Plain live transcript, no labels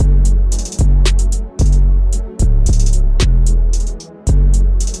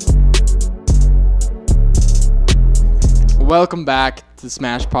Welcome back to the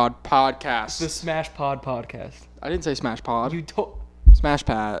Smash Pod podcast. The Smash Pod podcast. I didn't say Smash Pod. You told. Smash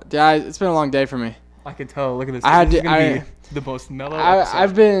Pad. Yeah, it's been a long day for me. I can tell. Look at this. I had This is to- gonna I- be the most mellow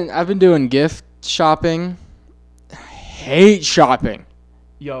episode. I've been doing gift shopping. I hate shopping.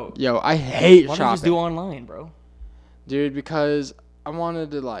 Yo, I hate why don't you shopping. just do online, bro? Dude, because I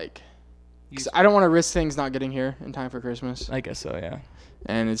wanted to cause I don't want to risk things not getting here in time for Christmas. I guess so. Yeah.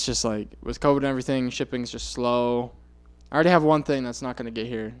 And it's just like with COVID and everything, shipping's just slow. I already have one thing that's not gonna get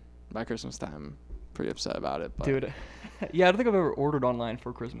here by Christmas time. Pretty upset about it, but Dude. Yeah, I don't think I've ever ordered online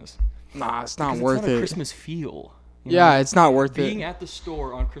for Christmas. nah, it's not 'Cause worth it's not a it. Christmas feel. you Yeah, know? it's not worth Being it. at the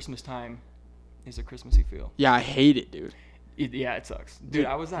store on Christmas time is a Christmassy feel. Yeah, I hate it, dude. Yeah, it sucks. Dude, Dude,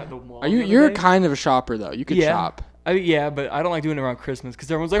 I was at the mall. Are you? the other You're day. kind of a shopper though. You could Yeah. shop. Yeah, but I don't like doing it around Christmas because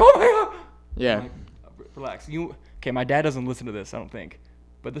everyone's like, "Oh my god." Yeah. I'm like, relax. Okay? My dad doesn't listen to this. I don't think,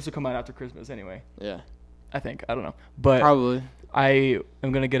 but this will come out after Christmas anyway. Yeah. I think. I don't know, but Probably. I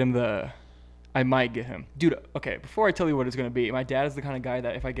am gonna get him I might get him, dude. Okay, before I tell you what it's gonna be, my dad is the kind of guy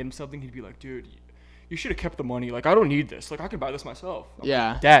that if I get him something, he'd be like, "Dude, you should have kept the money. Like, I don't need this. Like, I can buy this myself." I'm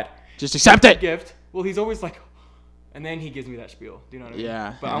Yeah. like, Dad, Just accept it. gift. Well, he's always like, and then he gives me that spiel. Do you know what I mean?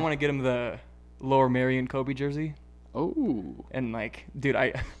 Yeah, But yeah. I want to get him the Lower Marion Kobe jersey, Oh, and like, dude,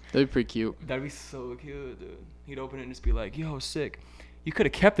 that'd be pretty cute. that'd be so cute, dude. He'd open it and just be like, "Yo, sick. You could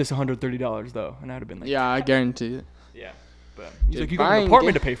have kept this $130 though," and I'd have been like, Yeah, I guarantee it. yeah. But he's Dude, like, "You got an buying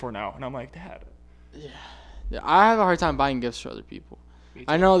apartment to gift- pay for now," and I'm like, "Dad." Yeah, I have a hard time buying gifts for other people. Me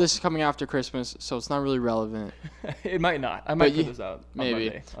I too. know this is coming after Christmas, so it's not really relevant. It might not. I might But put you- this out on Maybe.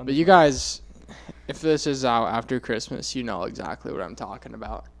 Monday, on But this you Monday. guys, if this is out after Christmas, you know exactly what I'm talking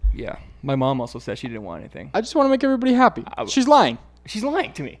about. Yeah. My mom also said she didn't want anything. I just want to make everybody happy. I- She's lying. She's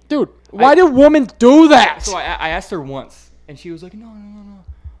lying to me. Dude, why do women do that? So I asked her once, and she was like, no.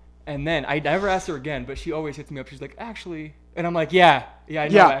 And then I never asked her again, but she always hits me up. She's like, actually. And I'm like, yeah, I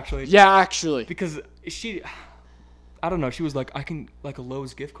know, actually. Yeah, actually. Because I don't know. She was like, I can, like a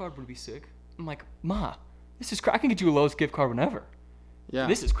Lowe's gift card would be sick. I'm like, Ma, I can get you a Lowe's gift card whenever. Yeah.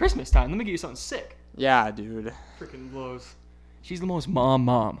 This is Christmas time. Let me get you something sick. Yeah, dude. Freaking Lowe's. She's the most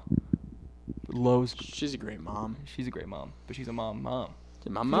mom. Lowe's. She's a great mom. She's a great mom, but she's a mom. My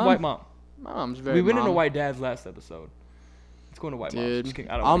She's mom? a white mom. My mom's very We went into mom. white dads last episode. Let's go into white moms. Dude, Just kidding.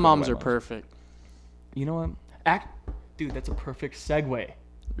 I don't all wanna go moms into are white perfect. You know what? Dude, that's a perfect segue.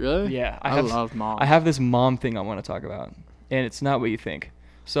 Really? Yeah, I love moms. I have this mom thing I want to talk about, and it's not what you think.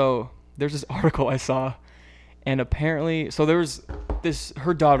 So there's this article I saw, and apparently,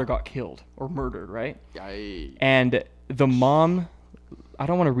 her daughter got killed or murdered, right? Yikes. And the mom, I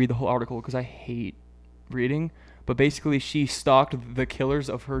don't want to read the whole article because I hate reading, but basically she stalked the killers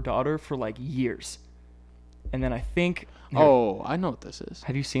of her daughter for like years. And then I think, Oh, I know what this is.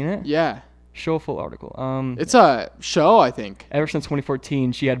 have you seen it? Yeah. Show a full article. It's a show, I think. Ever since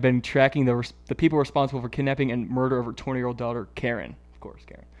 2014, she had been tracking the people responsible for kidnapping and murder of her 20-year-old daughter, Karen. Of course,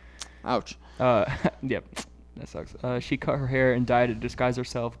 Karen. Ouch. Yep, that sucks. She cut her hair and dyed it to disguise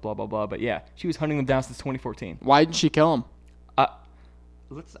herself, blah, blah, blah. But yeah, she was hunting them down since 2014. Why didn't she kill him?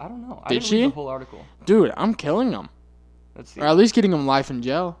 I don't know. I Did didn't she? read the whole article. Dude, I'm killing him. Let's see. Or at least getting him life in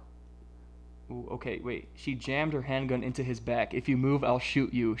jail. Ooh, okay, wait. She jammed her handgun into his back. "If you move, I'll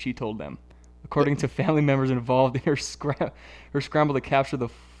shoot you," she told them. According to family members involved in her scramble to capture the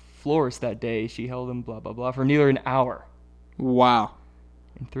florist that day, she held him, blah, blah, blah, for nearly an hour. Wow.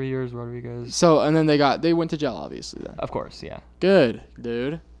 In 3 years, Rodriguez. So, and then they went to jail, obviously, then. Of course, yeah. Good,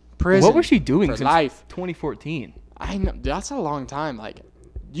 dude. Prison. What was she doing for since life? 2014? 2014? I know. That's a long time. Like,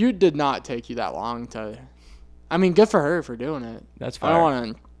 you did not take you that long to... I mean, good for her for doing it. That's I fine. don't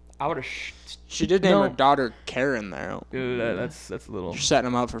want to... I would have. She did name No. her daughter Karen, though. Dude, that's a little. You're setting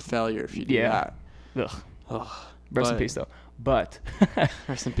them up for failure if you do Yeah. that. Ugh. Ugh. Rest in But- peace, though. But.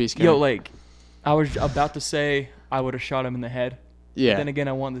 Rest in peace, Karen. Yo, like, I was about to say I would have shot him in the head. yeah. Then again,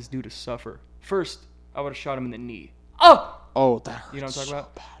 I want this dude to suffer. First, I would have shot him in the knee. Oh! Oh, that hurts. You know what I'm talking so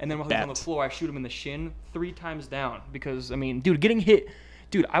about? bad. And then while he's on the Bet. floor, I shoot him in the shin 3 times down. Because, I mean, dude, getting hit.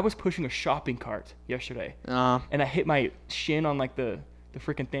 Dude, I was pushing a shopping cart yesterday. And I hit my shin on, like, the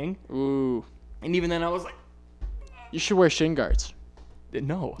freaking thing. Ooh. And even then, I was like, You should wear shin guards.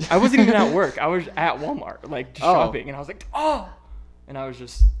 no. I wasn't even at work. I was at Walmart, like, just Oh. shopping. And I was like, oh! And I was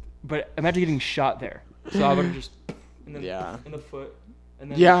just. But imagine getting shot there. So I would have just. And then Yeah. in the foot.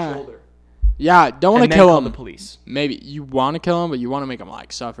 And then Yeah. the shoulder. Yeah, don't want And to then kill call him. the police. Maybe you want to kill him, but you want to make him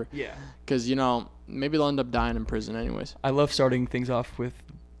like suffer. Yeah. Because maybe they'll end up dying in prison anyways. I love starting things off with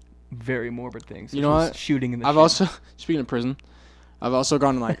very morbid things. You know such as what? Shooting in the I've shin. also speaking of prison, I've also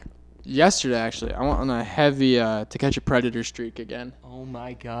gone like yesterday actually. I went on a heavy To Catch a Predator streak again. Oh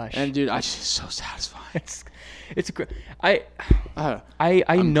my gosh. And dude, it's so satisfying. It's I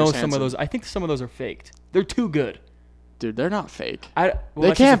I'm know Chris some Hansen. of those. I think some of those are faked. They're too good. Dude, they're not fake. Well, They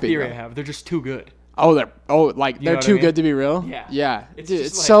that's can't just a be, theory though. I have. They're just too good. Oh, You they're know what I too mean? good to be real. Yeah. Yeah. It's Dude, just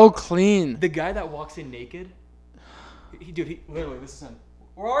it's like- so clean. The guy that walks in naked, he literally, this is him.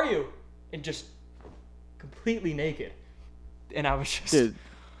 Where are you? And just completely naked. And I was just, Dude,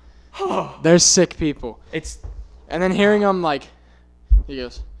 oh, they're sick people. it's, And then hearing him like, he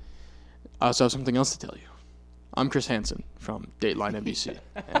goes, I also have something else to tell you. I'm Chris Hansen from Dateline NBC.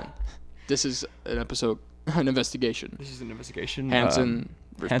 And this is an investigation. this is an investigation. Hansen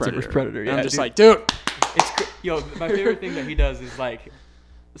versus Hansen Predator. versus Predator, And yeah, I'm just dude. like, dude. Yo, my favorite thing that he does is like,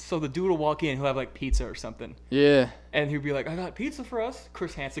 so the dude will walk in, he'll have like pizza or something. Yeah. And he'll be like, I got pizza for us.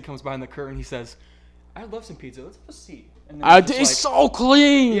 Chris Hansen comes behind the curtain. He says, I'd love some pizza. Let's have a seat. And then It's just so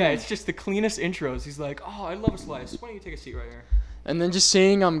clean. yeah, it's just the cleanest intros. He's like, oh, I'd love a slice. Why don't you take a seat right here? And then just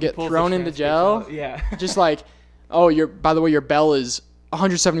seeing him get Pulls the thrown into transcripts jail. out. Yeah. Just like, oh, by the way, your bell is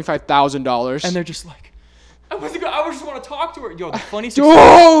 $175,000. And they're just like, I just want to talk to her. Yo, the funniest dude.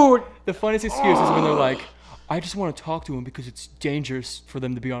 excuse is when they're like, I just want to talk to him because it's dangerous for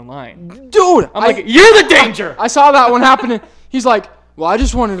them to be online. Dude, I'm like, you're the danger. I saw that one happening. He's like, well, I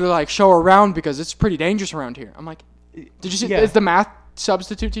just wanted to like show her around because it's pretty dangerous around here. I'm like, did you see? Yeah. It's the math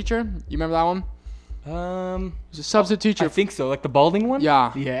substitute teacher. You remember that one? It was a substitute teacher. I think so. Like the balding one?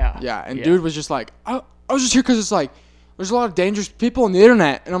 Yeah. Yeah. Yeah. And dude was just like, I was just here because it's like, there's a lot of dangerous people on the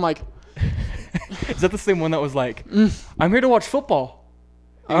internet. And I'm like, Is that the same one that was like, I'm here to watch football?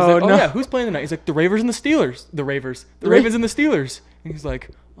 And he's Oh, like, no. yeah, who's playing tonight? He's like, the Ravers and the Steelers. The Ravens and the Steelers. And he's like,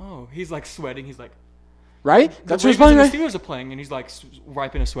 oh, he's like sweating. He's like, right? the That's what's Ravens funny, and the right? Steelers are playing. And he's like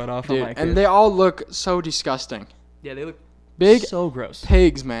wiping a sweat off. I'm Dude, like, and they all look so disgusting. yeah, they look Big so gross.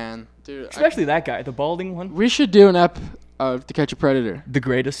 pigs, man. Dude, Especially that guy, the balding one. we should do an ep of To Catch a Predator. The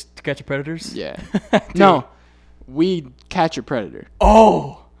greatest to catch a predators. Yeah. Dude. No, we catch a predator.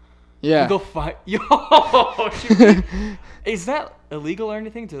 Oh. Yeah. Go fight. Yo. should we- Is that illegal or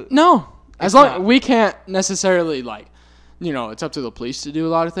anything? No, as It's long not. we can't necessarily like, it's up to the police to do a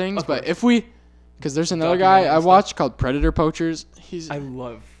lot of things. Of But course. if we, because there's another guy Documenting I stuff. watched called Predator Poachers. He's I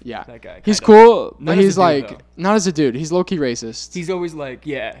love yeah, that guy. he's kinda. cool, Not but as a he's dude, like though. not as a dude. He's low key racist. He's always like,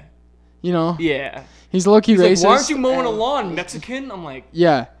 yeah. He's low key He's like, racist. why aren't you mowing a and- lawn, Mexican? I'm like,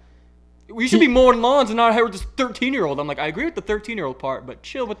 Yeah, we should be mowing lawns and not have this 13-year-old. I'm like, I agree with the 13-year-old part, but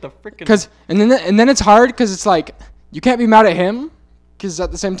chill with the freaking. because and then it's hard because it's like you can't be mad at him because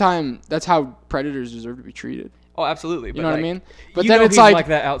at the same time that's how predators deserve to be treated. Oh, absolutely. You But know what I like, mean? But you then know it's he's like,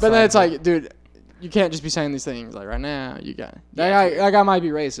 that outside. but then it's but- like, dude, you can't just be saying these things like right now. You got that guy might be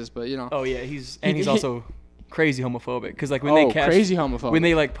racist, but oh yeah, he's he- also crazy homophobic. Because like when oh, they catch crazy homophobic. when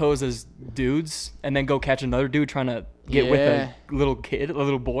they like pose as dudes and then go catch another dude trying to get with Yeah. a little kid, a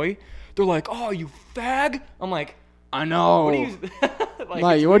little boy, they're like, "Oh, you fag!" I'm like, I know. "What do you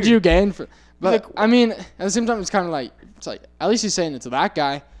like it's what'd weird. you gain for? But like- I mean, at the same time, it's kind of like it's like at least he's saying it to that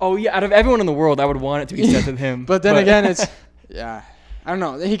guy. Oh yeah, out of everyone in the world, I would want it to be said to him. But then again, it's yeah. I don't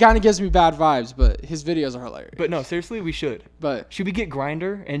know. He kind of gives me bad vibes, but his videos are hilarious. But no, seriously, we should. But Should we get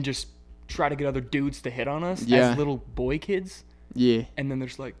Grinder and just try to get other dudes to hit on us Yeah. as little boy kids? yeah, And then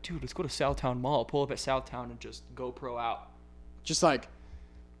there's like, dude, let's go to Southtown Mall, pull up at Southtown, and just GoPro out. just like,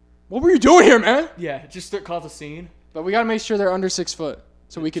 what were you doing here, man? Yeah, just start cause a scene. But we gotta make sure they're under 6 foot,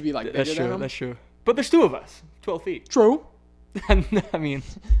 so we could be like bigger That's than true. them. That's true. But there's two of us, 12 feet. True. And I mean,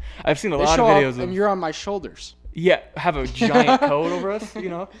 I've seen a They lot show of up videos and of you're on my shoulders. have a giant coat over us. You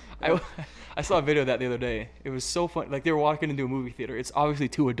know, I saw a video of that the other day. It was so fun. Like they were walking into a movie theater. It's obviously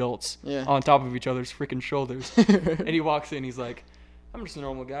two adults Yeah. on top of each other's freaking shoulders. And he walks in. He's like, "I'm just a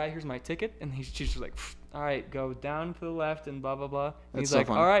normal guy. Here's my ticket." And she's just like, "All right, go down to the left and blah blah blah." And That's he's so like,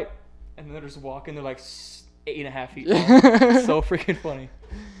 funny. "All right." And then they're just walking. They're like 8.5 feet tall. So freaking funny.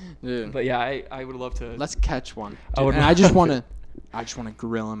 Dude, But yeah, I would love to. let's catch one. I would and I just love want to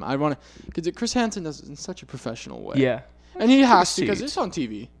grill him. I want to, because Chris Hansen does it in such a professional way. Yeah. And he has to Take a because seat. it's on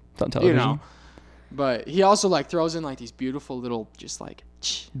TV. It's on television. You know. But he also like throws in like these beautiful little just like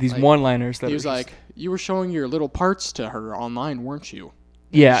These like, one-liners that he are was just- like, you were showing your little parts to her online, weren't you?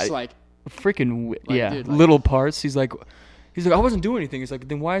 yeah, Just like freaking Like, yeah, dude, like- little parts. He's like, I wasn't doing anything. He's like,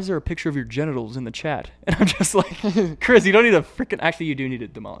 then why is there a picture of your genitals in the chat? And I'm just like, Chris, you don't need to freaking. Actually, you do need to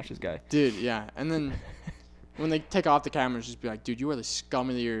demolish this guy. dude, yeah. And then when they take off the cameras, just be like, dude, you are the scum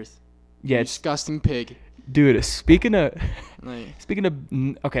of the earth. Yeah, You it's, disgusting pig. dude. Speaking of, Like,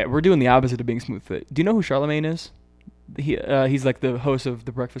 okay, we're doing the opposite of being smooth fit. Do you know who Charlemagne is? He's like the host of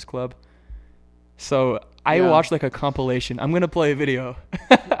The Breakfast Club. So I Yeah. watched like a compilation. I'm gonna play a video.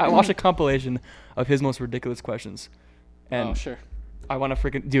 I watched a compilation of his most ridiculous questions, and Oh, sure. I want to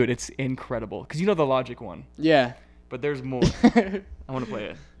freaking dude. It's incredible because you know the logic one, Yeah. but there's more. I want to play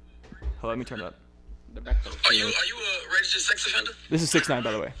it. Hold on, let me turn it up. Are you a registered sex offender? This is 6ix9ine,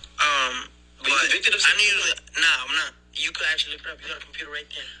 by the way. But you convicted of sex offender? Nah, I'm not. You could actually look it up. You got a computer right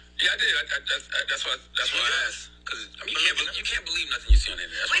there. Yeah, I did. That's why I asked. Because you can't believe nothing you see on the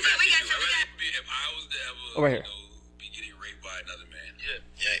internet. That's what I'm asking you. If I was to ever, Oh, right here. be getting raped by another man,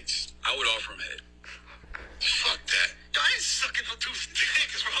 yikes, I would offer him head. Fuck that. I ain't sucking no two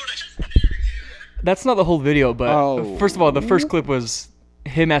dicks, bro. That's not the whole video, but Oh. first of all, the first clip was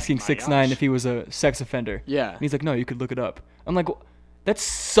him asking My 6ix9ine gosh. if he was a sex offender. Yeah. And he's like, no, you could look it up. I'm like, that's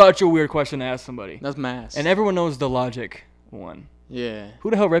such a weird question to ask somebody. That's mass. And everyone knows the logic one. yeah. Who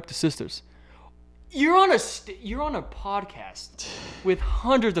the hell raped his sisters? You're on a podcast with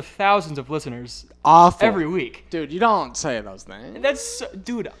hundreds of thousands of listeners Awful. every week. Dude, you don't say those things. That's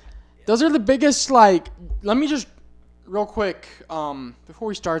dude. Those are the biggest, like, let me just, real quick, before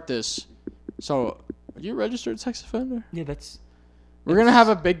we start this. So, are you a registered sex offender? Yeah, that's We're going to have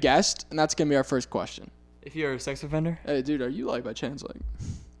a big guest, and that's going to be our first question. if you're a sex offender. Hey, dude, are you, like, by chance,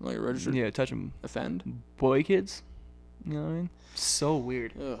 like a registered Yeah, touch them, offend? boy kids. You know what I mean? So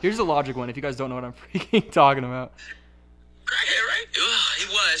weird. Ugh. Here's the logic one. If you guys don't know what I'm freaking talking about. Crackhead, right? He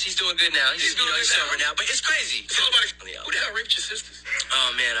was. He's doing good now. He's doing good sober now. But it's crazy. So who the hell raped your sisters?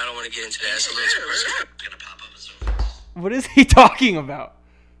 Oh man, I don't want to get into that. It's a little too personal. It's gonna pop up as soon. What is he talking about?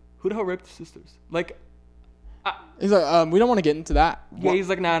 Who the hell raped his sisters? Like, He's like, we don't want to get into that. yeah, he's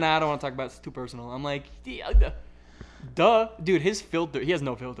like, nah, I don't want to talk about it. It's too personal. I'm like, yeah, duh. Dude, his filter, he has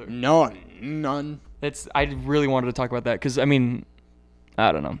no filter. None. I really wanted to talk about that because, I mean,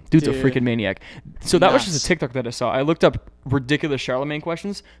 I don't know. Dude's a Dude. freaking maniac. So that was just Nuts. a TikTok that I saw. I looked up ridiculous Charlemagne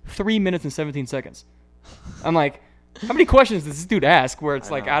questions, 3 minutes and 17 seconds. I'm like, how many questions does this dude ask where it's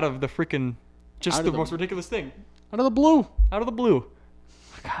I like know. out of the freaking, just Out the of the- most ridiculous thing? Out of the blue. Out of the blue.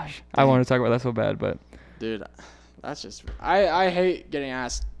 Gosh. I wanted to talk about that so bad, but Dude, that's just, I hate getting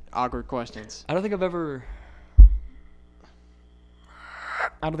asked awkward questions. I don't think I've ever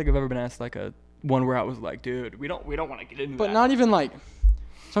been asked like a one where I was like, dude, we don't want to get into But that. not even, like,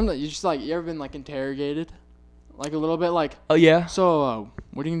 sometimes you just, like, you ever been, like, interrogated? Like, a little bit, like, Oh yeah, so,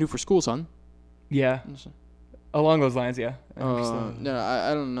 what are you going to do for school, son? yeah, along those lines, yeah. So- No,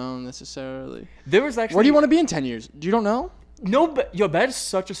 I don't know necessarily. There was actually. Where do you want to be in 10 years? You don't know? No, but yo, that is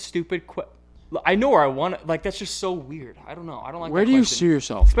such a stupid question. I know where I want it. Like that's just so weird. I don't know. I don't like. Where that do you question. see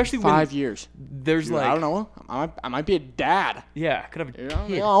yourself? Especially when 5 years. There's Dude, like, I don't know. I might be a dad. Yeah, could have You a don't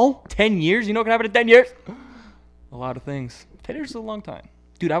kid. know. 10 years. You know what can happen in 10 years? A lot of things. 10 years is a long time,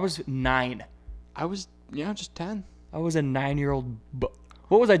 dude. I was 9. I was, just 10. I was a 9-year-old.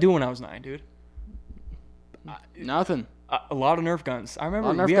 What was I doing when I was 9, dude? Nothing. A lot of Nerf guns. I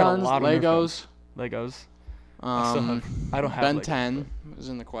remember Nerf we guns, had a lot of Nerf guns. Legos. Legos. I don't have Ben Legos, 10 was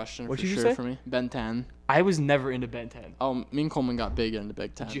in the question What'd for you sure say? for me. Ben 10. I was never into Ben 10. Oh, me and Coleman got big into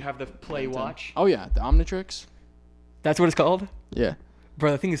Big 10. Did you have the Play Ben 10. Watch? Oh, yeah. The Omnitrix. That's what it's called? Yeah.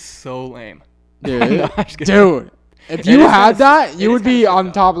 Bro, that thing is so lame. Dude. No, I'm just kidding. Dude. If It you is had kinda- that, it you is would be kinda sick, on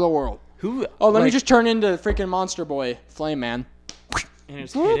though. top of the world. Who? Oh, let me like- just turn into freaking Monster Boy, Flame Man. And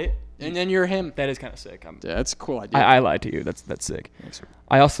just hit it. And then you're him. That is kind of sick. Yeah, that's a cool idea. I lied to you. That's sick. Thanks.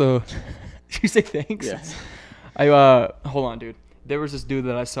 I also. Did you say thanks? Yeah. Hold on, dude. There was this dude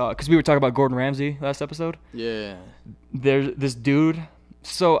that I saw because we were talking about Gordon Ramsay last episode. Yeah. There's this dude.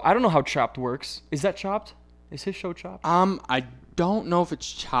 So I don't know how Chopped works. Is that Chopped? Is his show Chopped? I don't know if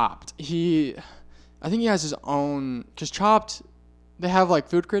it's Chopped. I think he has his own. Cause Chopped, they have like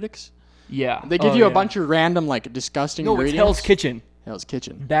food critics. Yeah. They give you a bunch of random like disgusting No, it's ingredients. Hell's Kitchen. Hell's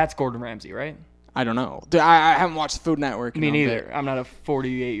Kitchen. That's Gordon Ramsay, right? I don't know. Dude, I haven't watched the Food Network. in Me a bit. neither. I'm not a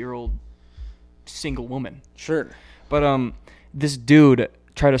 48-year-old single woman. Sure. But this dude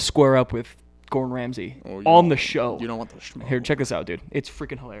tried to square up with Gordon Ramsay Oh, you on don't- the show. You don't want the schmo. Here, check this out, dude. It's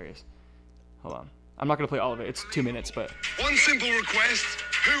freaking hilarious. Hold on. I'm not gonna play all of it. It's 2 minutes, but One simple request,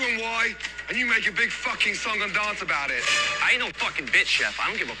 who and why, and you make a big fucking song and dance about it. I ain't no fucking bitch, chef. I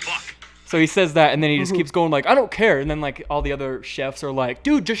don't give a fuck. so he says that, and then he just keeps going like, "I don't care," and then like all the other chefs are like,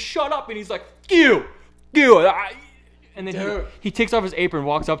 "Dude, just shut up," and he's like, "You, and then Dude. he takes off his apron,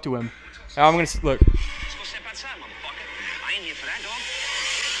 walks up to him. And I'm gonna look. Let's go step outside, motherfucker. I ain't here for that,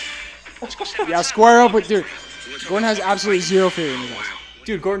 dog. Let's go step Yeah, outside. square up with dude. Gordon has absolutely zero fear in his eyes.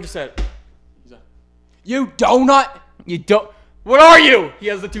 Dude, Gordon just said, You donut. "You don't. What are you?" He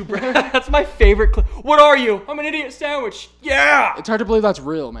has the two. That's my favorite clip. What are you? I'm an idiot sandwich. Yeah. It's hard to believe that's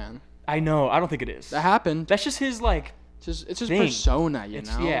real, man. I know. I don't think it is. That happened. That's just his like It's his thing. persona, you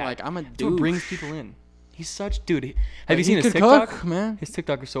It's- know? yeah. Like, I'm a That's what douche. brings people in. He's such dude. Have Like, you seen he his could TikTok? cook, man. His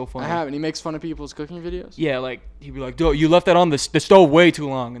TikTok is so funny. I haven't. He makes fun of people's cooking videos. Yeah, like he'd be like, "Dude, you left that on the stove way too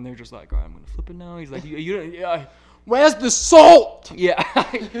long," and they're just like, "All right, I'm gonna flip it now." He's like, "Yeah, Where's the salt? yeah."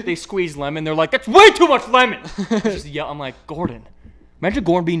 They squeeze lemon. They're like, "That's way too much lemon." Just yell. I'm like, Gordon, imagine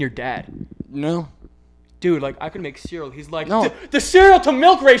Gordon being your dad, No. dude. Like I could make cereal. He's like, No. the cereal to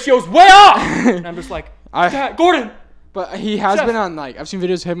milk ratio is way off. And I'm just like, Dad, Gordon. But he has Chef. been on, like, I've seen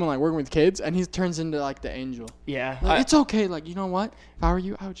videos of him on, like, working with kids, and he turns into, like, the angel. Yeah, Like, it's okay. Like, you know what? If I were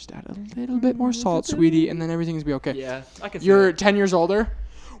you, I would just add a little bit more salt, sweetie, and then everything's be okay. yeah. I can. See You're that. 10 years older.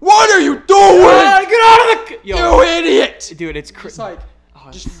 What are you doing? Get out of the. You idiot! Dude, it's It's like oh,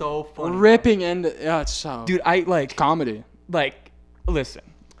 it's so funny, ripping into. Yeah, it's so. dude. I like. Comedy. Like, listen,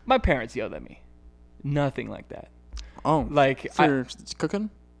 my parents yelled at me. Nothing like that. Oh. Like, For cooking?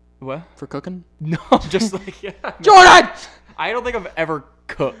 what? For cooking? No, just like, yeah. Jordan! I don't think I've ever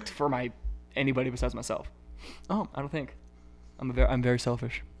cooked for anybody besides myself. Oh. I don't think. I'm very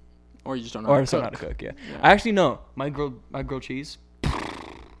selfish. Or you just don't know Or I how just to don't know cook. how to cook. Yeah. I actually know my grilled cheese.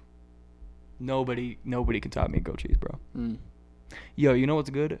 Nobody can top me at grilled cheese, bro. Mm. Yo, you know what's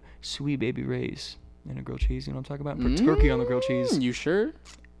good? Sweet baby Ray's and a grilled cheese. You know what I'm talking about? Put turkey on the grilled cheese. You sure?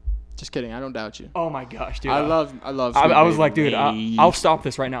 Just kidding. I don't doubt you. Oh my gosh, dude! I love. I was Sweet like, Baby dude, Ray's. I'll stop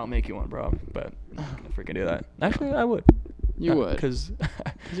this right now and make you one, bro. But I'm not gonna freaking do that. Actually, I would. You would. Because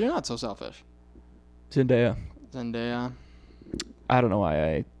 'Cause you're not so selfish. Zendaya. Zendaya. I don't know why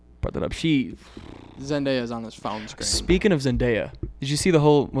I brought that up. Zendaya's on his phone screen. Speaking of Zendaya, did you see the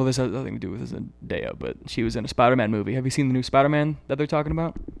whole? Well, this has nothing to do with Zendaya, but she was in a Spider-Man movie. Have you seen the new Spider-Man that they're talking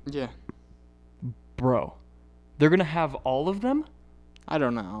about? Yeah. Bro, they're gonna have all of them. I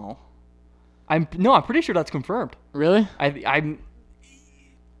don't know. I'm pretty sure that's confirmed. Really? I'm.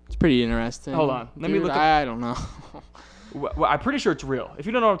 It's pretty interesting. Hold on. Let me Dude, look up- I don't know. Well, I'm pretty sure it's real. If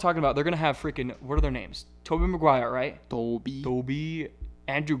you don't know what I'm talking about, they're gonna have freaking. What are their names? Tobey Maguire, right? Tobey,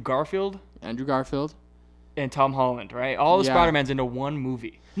 Andrew Garfield, Andrew Garfield. and Tom Holland, right? All the Yeah. Spider-Mans into one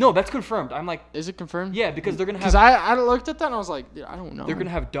movie. No, that's confirmed. I'm like, Is it confirmed? yeah, because they're gonna Because have. I looked at that and I was like, dude, I don't know. They're gonna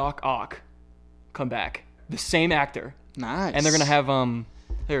have Doc Ock come back, the same actor, Nice. and they're gonna have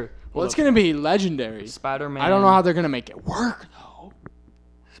here. Well, it's gonna be legendary. Spider-Man. I don't know how they're gonna make it work though.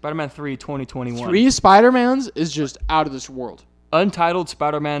 Spider-Man 3 2021. 3 Spider-Mans is just out of this world. Untitled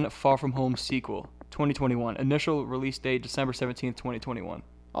Spider-Man Far From Home sequel 2021. Initial release date December 17th, 2021.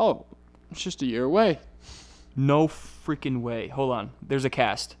 Oh, it's just a year away. No freaking way. Hold on. There's a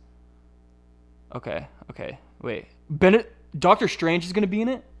cast. Okay. Wait. Doctor Strange is going to be in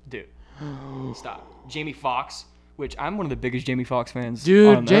it? Dude. Stop. Jamie Foxx, which I'm one of the biggest Jamie Foxx fans.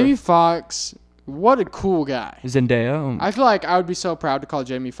 Dude, on Jamie earth. Foxx, what a cool guy. Zendaya. I feel like I would be so proud to call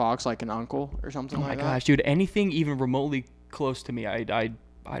Jamie Foxx like an uncle or something Oh my like gosh, dude! Anything even remotely close to me, I'd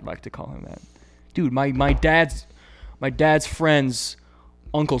like to call him that. Dude, my dad's friend's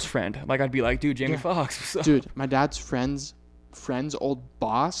uncle's friend. Like I'd be like, dude, Jamie Foxx. that. Dude, my dad's friend's old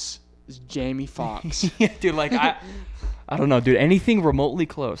boss is Jamie Foxx. Yeah, dude. Like I don't know, dude. Anything remotely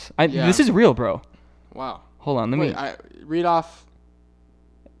close. Yeah. This is real, bro. Wow. Hold on, let Wait, me. I read off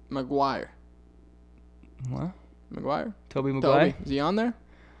Maguire. What? Maguire? Tobey Maguire. Toby. Is he on there?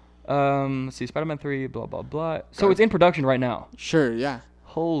 Let's see, Spider-Man 3, blah blah blah. So it's in production right now. Sure, yeah.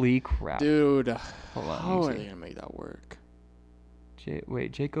 Holy crap! Dude, Hold on, how let are me they see. gonna make that work?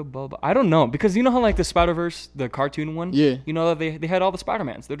 Jacob Bulba. I don't know because you know how like the Spider-Verse, the cartoon one. Yeah. You know that they had all the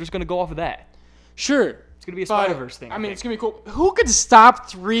Spider-Mans. They're just gonna go off of that. Sure. It's gonna be a but, Spider-Verse thing. I mean, think. it's gonna be cool. Who could stop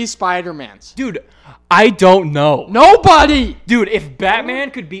 3 Spider-Mans? Dude, I don't know. Nobody! Dude, if Batman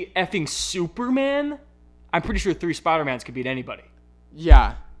could beat effing Superman, I'm pretty sure 3 Spider-Mans could beat anybody.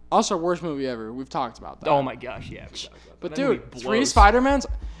 Yeah. Also, worst movie ever. We've talked about that. Oh my gosh, yeah. we talked about that. But That movie dude, 3 blows. Spider-Mans,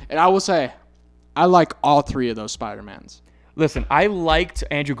 and I will say, I like all 3 of those Spider-Mans. Listen, I liked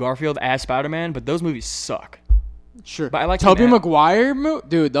Andrew Garfield as Spider-Man, but those movies suck. Sure. But I like Tobey him at- Maguire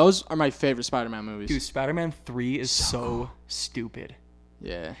dude, those are my favorite Spider-Man movies. Dude, Spider-Man 3 is so stupid.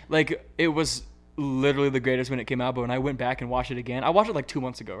 Yeah. Like, it was literally the greatest when it came out, but when I went back and watched it again, I watched it like 2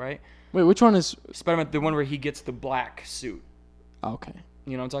 months ago, right? Wait, which one is... Spider-Man, the one where he gets the black suit. Okay.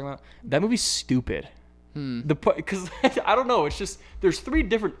 You know what I'm talking about? That movie's stupid. Hmm. Because, I don't know, it's just, there's 3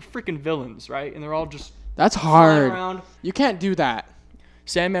 different freaking villains, right? And they're all just That's flying hard. around. You can't do that.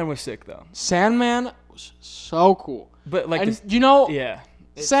 Sandman was sick, though. Sandman was so cool. But, like, And this, you know, yeah,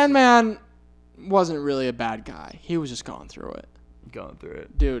 Sandman wasn't really a bad guy. He was just going through it. going through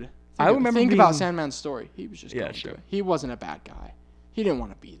it. Dude, I remember think about being- Sandman's story. He was just Yeah, going sure. through it. He wasn't a bad guy. He didn't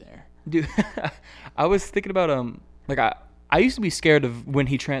want to be there. Dude, I was thinking about, like, I used to be scared of when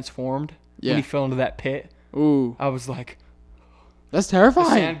he transformed, Yeah. when he fell into that pit. Ooh, I was like, that's the terrifying.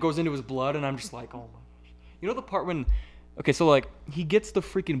 sand goes into his blood, and I'm just like, oh my gosh. You know the part when, okay, so like he gets the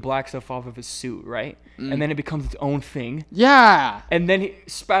freaking black stuff off of his suit, right? And then it becomes its own thing. Yeah. And then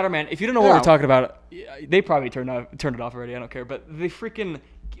Spider-Man, if you don't know what Yeah. we're talking about, they probably turned it off already. I don't care. But they freaking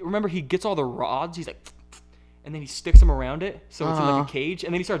remember he gets all the rods. He's like, and then he sticks them around it, so it's in like a cage.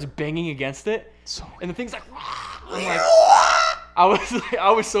 And then he starts banging against it, So and the thing's like, I'm like,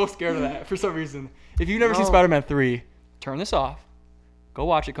 I was so scared of that for some reason. If you've never seen No. Spider-Man 3, turn this off, go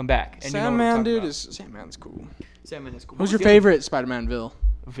watch it, come back. And you know what I'm Sandman, talking dude, about. Sandman's cool. Sandman is cool. Who's your favorite Spider-Man villain?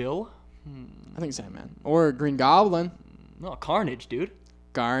 Vil? I think Sandman or Green Goblin. No, Carnage, dude.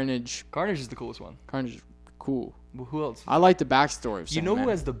 Carnage. Carnage is the coolest one. Carnage is cool. Well, who else? I like the backstory of You Sandman. know who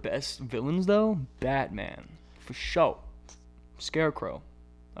has the best villains though? Batman, for sure. Scarecrow,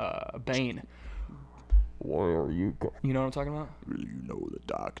 Bane. Where are you going? You know what I'm talking about? You know the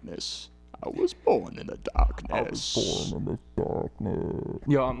darkness. I was born in the darkness. in the darkness.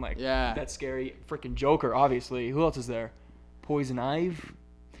 Yo, I'm like, Yeah. that's scary. Freaking Joker, obviously. Who else is there? Poison Ivy.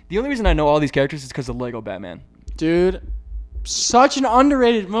 The only reason I know all these characters is because of Lego Batman. Dude, such an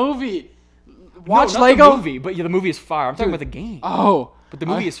underrated movie. Watch no, not Lego. the movie, but yeah, the movie is fire. I'm talking Dude. about the game. Oh. But the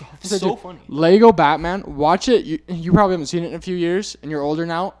movie is so funny. Lego Batman. Watch it. You probably haven't seen it in a few years, and you're older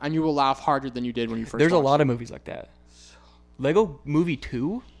now, and you will laugh harder than you did when you first. There's a watched lot it. of movies like that. Lego Movie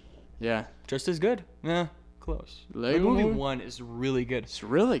 2, Yeah, just as good. Close. Lego Movie movie? 1 is really good. it's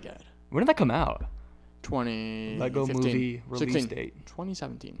really good. When did that come out? 20. Lego movie release date.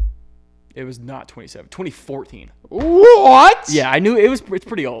 2017. It was not 2014. What? Yeah, I knew it's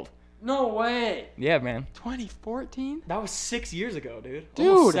pretty old. No way. Yeah, man. 2014. That was 6 years ago, dude. Dude,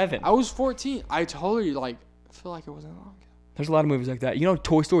 Almost 7. I was 14. I totally feel like it wasn't long ago. There's a lot of movies like that. You know,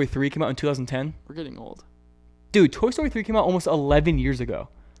 Toy Story 3 came out in 2010. We're getting old. Dude, Toy Story 3 came out almost 11 years ago.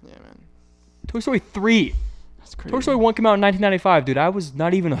 Yeah, man. Toy Story 3. That's crazy. Toy Story 1 came out in 1995, dude. I was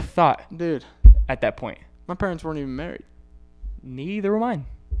not even a thought Dude, at that point. my parents weren't even married. Neither were mine.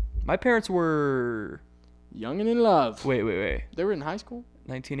 My parents were... Young and in love. Wait. They were in high school?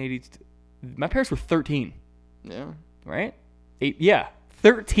 1980. My parents were 13, Yeah. right?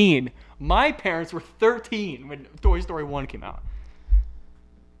 13. My parents were 13 when Toy Story 1 came out.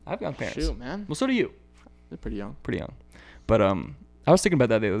 I have young parents. Shoot, man. Well, so do you. They're pretty young. Pretty young. But I was thinking about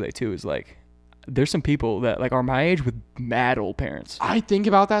that the other day too. Is like, there's some people that like are my age with mad old parents. I think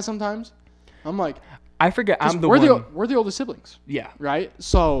about that sometimes. I'm like, I forget 'cause I'm the we're one. we're the oldest siblings, Yeah. right?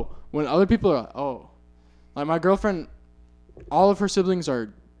 So when other people are like, oh, like my girlfriend, all of her siblings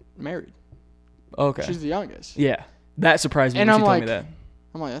are married. Okay. She's the youngest. Yeah. That surprised me And when I'm she told like- me that.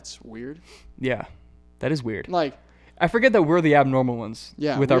 I'm like, that's weird. Yeah. That is weird. Like, I forget that we're the abnormal ones.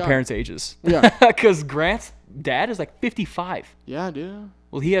 Yeah, With we our are. parents' ages. Yeah. Because Grant's dad is like 55. yeah, dude.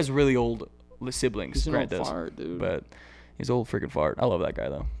 Well, he has really old siblings. He's an Grant old does. fart, dude. But he's old freaking fart. I love that guy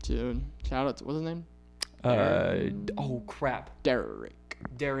though. Dude, shout out to, what's his name? Oh crap. Derek.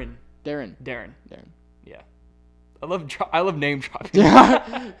 Darren. Darren. Yeah. I love name dropping.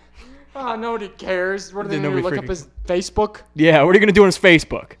 Yeah. Oh, nobody cares. What are they Then going to nobody look up freaking- his Facebook? Yeah. What are you gonna do on his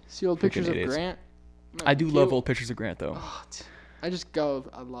Facebook? See old pictures of idiots. Grant? I do Cute. love old pictures of Grant though. I just go.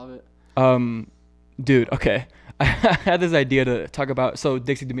 I love it. Dude. Okay. I had this idea to talk about. So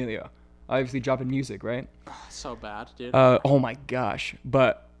Dixie D'Amelio, obviously dropping music, right? So bad, dude. Oh my gosh.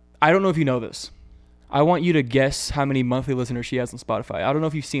 But I don't know if you know this. I want you to guess how many monthly listeners she has on Spotify. I don't know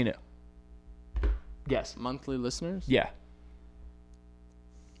if you've seen it. Guess. Monthly listeners? Yeah.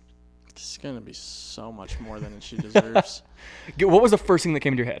 It's going to be so much more than she deserves. What was the first thing that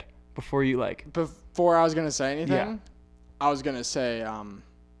came to your head before you like? Before I was going to say anything, Yeah. I was going to say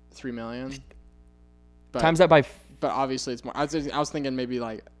 3 million. But, Times that by But obviously it's more. I was thinking maybe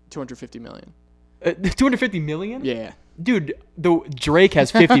like 250 million. 250 million? Yeah. Dude, Drake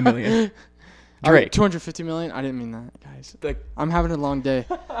has 50 million. Drake. 250 million? I didn't mean that, guys. Like I'm having a long day.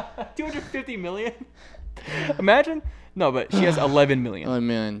 250 million? Imagine? No, but she has 11 million. Oh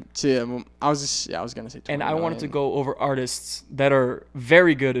man. See, I was gonna say 20 And I wanted to million. go over artists that are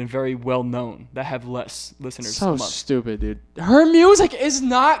very good and very well known that have less listeners a So month. stupid, dude. Her music is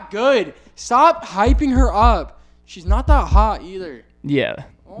not good. Stop hyping her up. She's not that hot either. Yeah.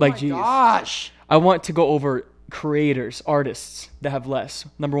 Oh like, my geez. gosh. I want to go over creators, artists that have less.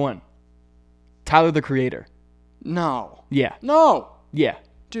 Number 1, Tyler the Creator. No. Yeah. No. Yeah.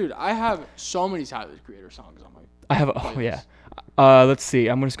 Dude, I have so many Tyler the Creator songs on my. I have yeah. Let's see.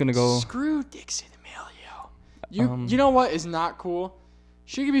 I'm just going to go. Screw Dixie D'Amelio. You know what is not cool?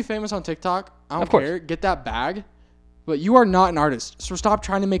 She could be famous on TikTok. I don't Of course. care. Get that bag. but you are not an artist. So stop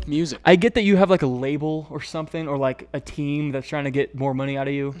trying to make music. I get that you have like a label or something, or like a team that's trying to get more money out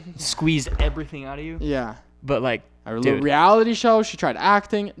of you, squeeze everything out of you. Yeah. But like, A dude, reality show. She tried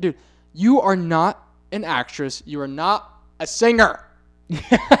acting. Dude, you are not an actress. You are not a singer.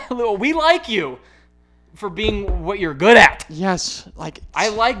 we like you for being what you're good at. Yes. Like, I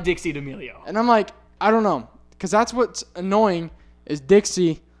like Dixie D'Amelio. and I'm like, I don't know. Because that's what's annoying is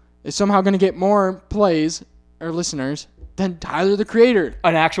Dixie is somehow going to get more plays or listeners than Tyler, the Creator.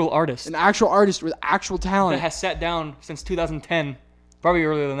 An actual artist An actual artist with actual that talent. has sat down since 2010, probably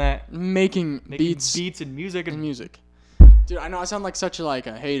earlier than that, Making beats and music. and music. Dude, I know I sound like such a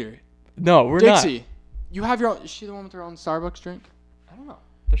hater. No, we're Dixie, not. you have your own. Is she the one with her own Starbucks drink? I don't know.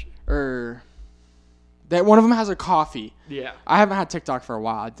 Does she? Or that one of them has a coffee. Yeah. I haven't had TikTok for a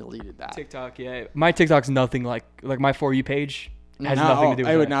while. I deleted that. TikTok, yeah. My TikTok's nothing like my For You page has nothing to do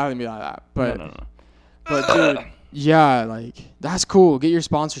with it would that. not be like that. But No. but dude, yeah, like that's cool. Get your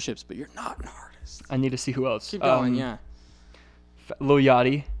sponsorships, but you're not an artist. I need to see who else. Keep going, yeah. Lil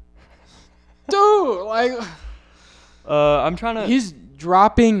Yachty. Dude, like I'm trying to he's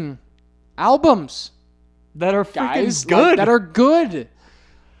dropping albums, that are guys, freaking good. like, that are good.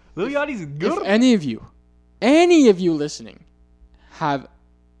 Lil Yachty's good. If any of you listening, have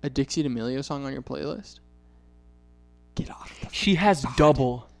a Dixie D'Amelio song on your playlist, get off. She has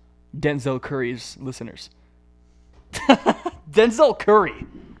double Denzel Curry's listeners. Denzel Curry.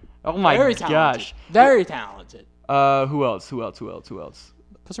 Oh my Very gosh. talented. Very talented. Who else?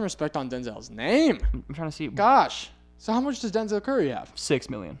 Put some respect on Denzel's name. I'm trying to see. Gosh. So how much does Denzel Curry have? 6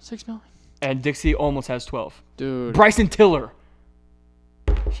 million. 6 million. And Dixie almost has 12. Dude, Bryson Tiller.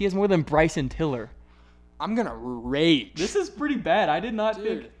 She has more than Bryson Tiller. I'm gonna rage. This is pretty bad. I did not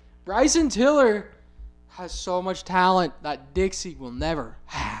Dude, think. Bryson Tiller has so much talent that Dixie will never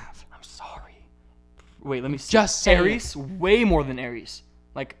have. I'm sorry. Wait, let me see. Just saying. Aries, way more than Aries.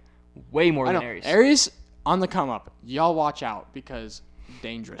 Like, way more I than know. Aries. Aries on the come up. Y'all watch out because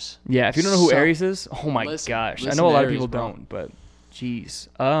dangerous. Yeah, if you don't know who So- Aries is, oh my Listen- gosh. I listen know a to lot of Aries, people bro. don't, but jeez.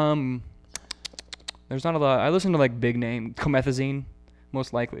 There's not a lot. I listen to like big name Comethazine,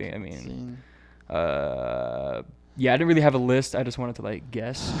 most likely. I mean, yeah, I didn't really have a list. I just wanted to like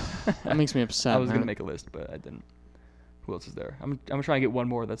guess. That makes me upset. I was man. gonna make a list, but I didn't. Who else is there? I'm trying to get one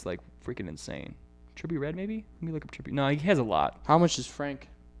more that's like freaking insane. Trippie Redd, maybe? Let me look up Trippie. No, he has a lot. How much does Frank,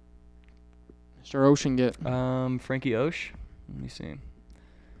 Mr. Ocean, get? Frankie Ocean. Let me see.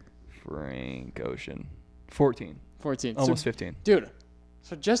 Frank Ocean. 14. 14. Almost So, 15. dude,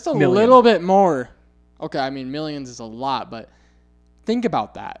 so just a Million. little bit more. Okay, I mean, millions is a lot, but think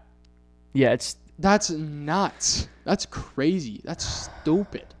about that. Yeah, it's That's nuts. That's crazy. That's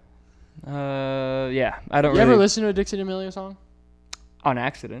stupid. yeah. I don't You really ever listen to a Dixie D'Amelio song? on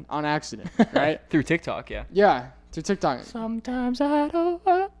accident. On accident, right? Through TikTok, yeah. Yeah, through TikTok. Sometimes I don't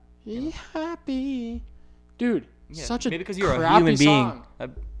wanna Be happy. Dude, Yeah, such a maybe because you're a crappy human being. song. That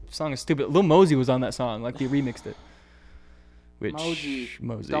song is stupid. Lil Mosey was on that song. Like, they remixed it. Which,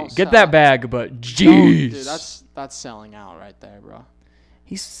 Mosey, don't Get sell. that bag, but Don't- jeez. Dude, that's selling out right there, bro.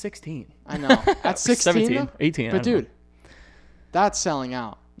 He's 16. I know. That's 16, 17, though? 18. I But don't know. dude, that's selling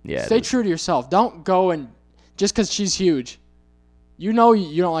out. Yeah, it Stay is. true to yourself. Don't go and just because she's huge. You know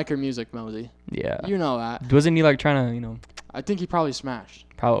you don't like her music, Mosey. Yeah. You know that. Wasn't he like trying to, I think he probably smashed.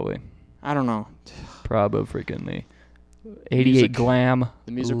 probably. I don't know. Freaking 88 music- Glam.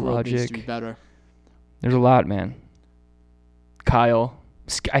 The music world needs to be Logic. better. There's a lot, man. Kyle.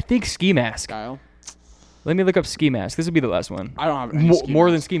 I think Ski Mask. Kyle. Let me look up Ski Mask. This will be the last one. I don't have any ski More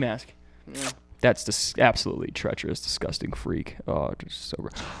than mask. Ski Mask. Yeah. That's absolutely treacherous, disgusting freak. Oh, just so.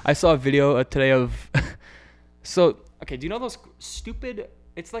 I saw a video today of. So okay, do you know those stupid?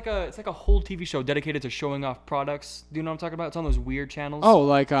 It's like a whole TV show dedicated to showing off products. Do you know what I'm talking about? It's on those weird channels. Oh,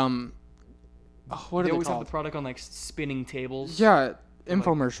 like what are they they always have called? the product on like spinning tables. Yeah,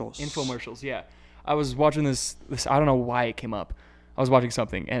 infomercials. Infomercials, yeah. I was watching this. I don't know why it came up. I was watching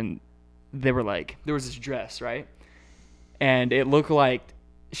something, and they were like, there was this dress, right? And it looked like,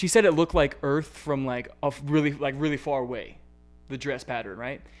 she said it looked like Earth from like really far away, the dress pattern,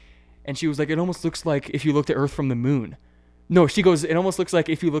 right? And she was like, it almost looks like if you looked at Earth from the moon. No, she goes, it almost looks like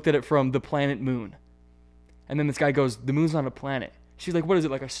if you looked at it from the planet Moon. And then this guy goes, the moon's not a planet. She's like, what is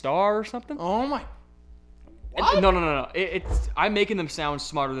it, like a star or something? Oh my. And- no. I'm making them sound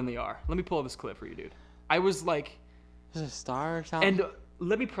smarter than they are. Let me pull up this clip for you, dude. I was like, Is it a star? Sound? and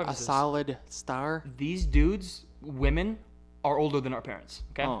let me a preface this. solid star? These dudes, women, are older than our parents.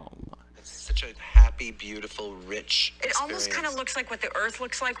 Okay. Oh my. It's such a happy, beautiful, rich It almost kind of looks like what the Earth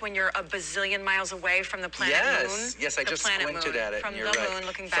looks like when you're a bazillion miles away from the planet Moon. Yes, I just squinted at it. From and the you're right. moon,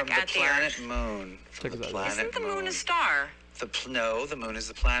 looking back at the Earth. From the planet Moon. From the planet Isn't the moon a star? No, the moon is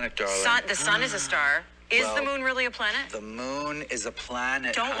the planet, darling. The sun is a star. Is the moon really a planet? The moon is a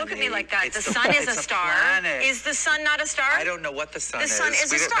planet. Don't look at me like that. It's the sun is a star. Planet. Is the sun not a star? I don't know what the sun is. The sun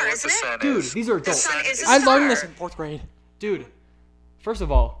is a star, isn't it? Dude, these are The adults. sun is a I star. learned this in 4th grade. Dude, first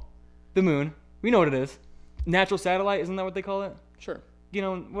of all, the moon, we know what it is. Natural satellite, isn't that what they call it? Sure. You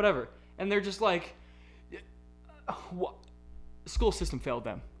know, whatever. And they're just like, school system failed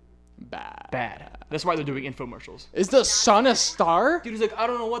them. Bad. That's why they're doing infomercials. Is the sun a star? Dude, he's like, I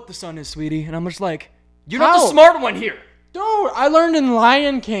don't know what the sun is, sweetie. And I'm just like, you're not How? the smart one here. Dude, I learned in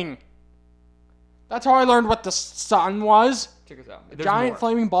Lion King. That's how I learned what the sun was. Check this out. A There's giant more.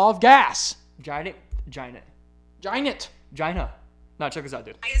 flaming ball of gas. Giant. Giant. No, check this out,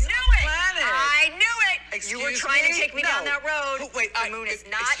 dude. I knew it. Planet. I knew it. Excuse You were trying to me? take me No. down that road. Wait, the moon is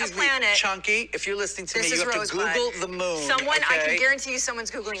not a excuse me, planet. Chunky, if you're listening to This me, is you have Rosebud. to Google the moon. Someone, I okay? can guarantee you someone's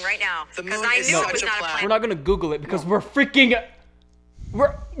Googling right now. The Because moon I is knew it such was a not a planet. We're planet. not gonna Google it because we're freaking.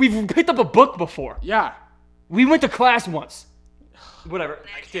 We've picked up a book before. Yeah. We went to class once. Whatever.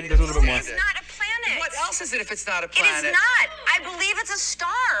 There's a little bit more. It's not a planet. What else is it if it's not a It planet? is not. I believe it's a star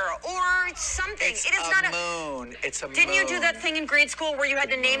or something. It's it is a not a moon. It's a moon. Didn't you do that thing in grade school where you had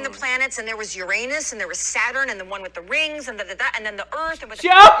to name the planets and there was Uranus and there was Saturn and the one with the rings and and then the Earth and with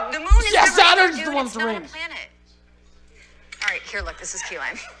Shut up! the moon is Yeah, never Saturn's dude, the one it's with the not rings. a planet. All right, here, look, this is key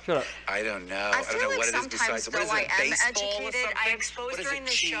lime. Shut up. I don't know. I I feel don't know like what it is sometimes, besides. What is though, it? I am Baseball or educated. I something? exposed What is during it?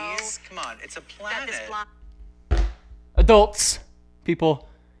 the show Cheese? Come on, it's a that planet. this blonde. Adults, people,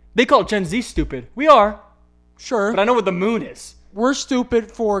 they call Gen Z stupid. We are, Sure. but I know what the moon is. We're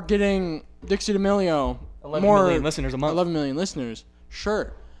stupid for getting Dixie D'Amelio 11 million listeners a month. 11 million listeners.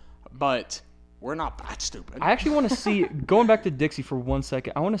 Sure. But we're not that stupid. I actually want to see, going back to Dixie for 1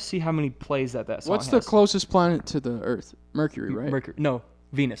 second, I want to see how many plays that song What's has. the closest planet to the Earth? Mercury, right? Mercury? No,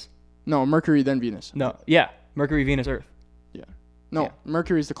 Venus. No, Mercury, then Venus. No, yeah, Mercury, Venus, Earth. Yeah. No, Yeah.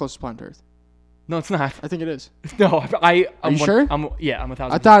 Mercury is the closest planet to Earth. No, it's not. I think it is. No, I'm you sure? I'm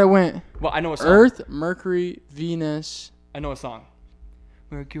 1,000%. I thought it went Well, I know a song. Earth, Mercury, Venus. I know a song.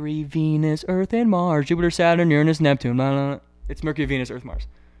 Mercury, Venus, Earth, and Mars, Jupiter, Saturn, Uranus, Neptune. Blah, blah, blah. It's Mercury, Venus, Earth, Mars.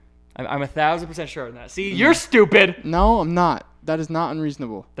 I'm 1,000% sure on that. See, you're stupid. No, I'm not. That is not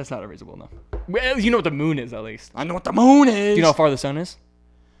unreasonable. That's not unreasonable, no. Well, you know what the moon is, at least. I know what the moon is. Do you know how far the sun is?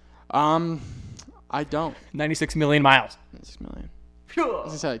 I don't. 96 million miles. 6 million.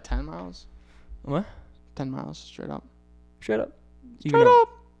 Does it say like 10 miles? What? 10 miles straight up. Straight up. Straight up.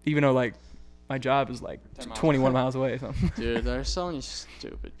 Even though, like, my job is, like, 21 miles away. So. Dude, there's so many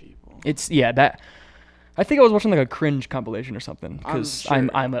stupid people. That. I think I was watching, like, a cringe compilation or something. Because I'm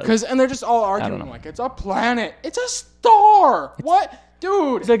a... And they're just all arguing know. like, it's a planet. It's a star. What?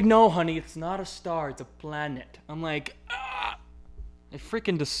 Dude. It's like, no, honey, it's not a star. It's a planet. I'm like, I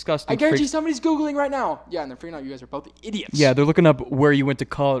freaking disgusting. I guarantee somebody's Googling right now. Yeah, and they're figuring out you guys are both idiots. Yeah, they're looking up where you went to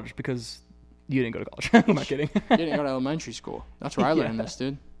college because you didn't go to college. I'm not kidding. You didn't go to elementary school. That's where I learned Yeah. this,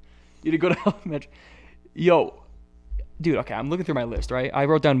 dude. You didn't go to elementary. Yo, dude, okay, I'm looking through my list, right? I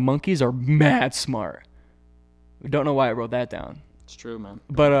wrote down monkeys are mad smart. Don't know why I wrote that down. It's true, man.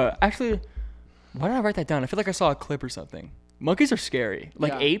 But actually, why did I write that down? I feel like I saw a clip or something. Monkeys are scary.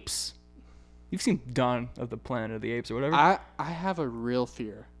 Like Yeah. apes. You've seen Dawn of the Planet of the Apes or whatever. I have a real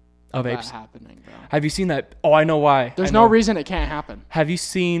fear of that apes. happening, bro. Have you seen that? Oh, I know why. There's I no know. reason it can't happen. Have you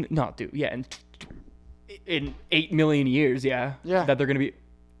seen? No, dude. Yeah, in 8 million years, yeah. Yeah. That they're gonna be.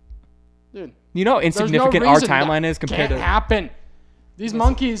 Dude. You know how There's no insignificant our reason that timeline is compared can't to. happen. These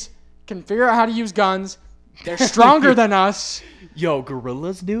monkeys can figure out how to use guns. They're stronger than us. Yo,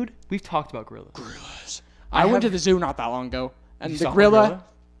 gorillas, dude. We've talked about gorillas. I went to the zoo not that long ago, and You the saw a gorilla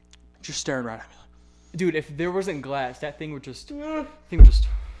just staring right at me. Dude, if there wasn't glass, that thing would just. And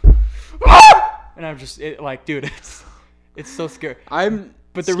I'm just like, dude, it's so scary.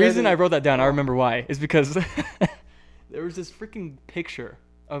 But the reason I wrote that down, I remember why, is because there was this freaking picture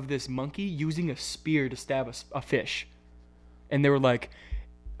of this monkey using a spear to stab a fish, and they were like,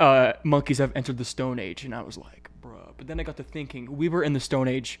 monkeys have entered the Stone Age, and I was like, bruh. But then I got to thinking, we were in the Stone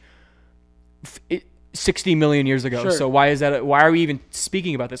Age 60 million years ago, Sure. so why are we even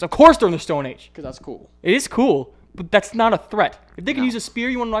speaking about this? Of course they're in the Stone Age. Because that's cool. It is cool, but that's not a threat. If they can use a spear,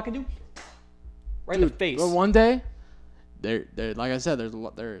 you want to know what I can do? Right in the face. But one day, there, like I said,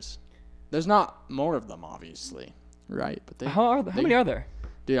 there's not more of them, obviously, right? But How many are there?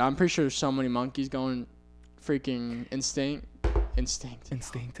 Dude, I'm pretty sure there's so many monkeys going freaking extinct. Instinct.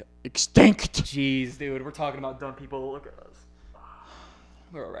 Extinct. Jeez, dude, we're talking about dumb people. Look at us.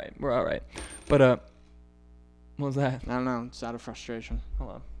 We're all right. But what was that? I don't know. It's out of frustration.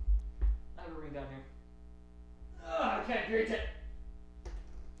 Hold on. I have a ring down here. I can't reach it.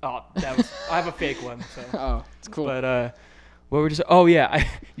 Oh, that was. I have a fake one. So. Oh, it's cool. But what were we just? Oh yeah,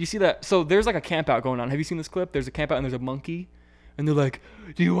 you see that? So there's like a camp out going on. Have you seen this clip? There's a camp out and there's a monkey, and they're like,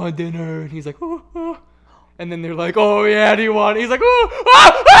 "Do you want dinner?" And he's like, "Oh, oh." And then they're like, "Oh yeah, do you want?" He's like, "Oh,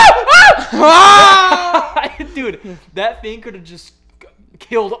 ah, ah, ah!" Dude, that thing could have just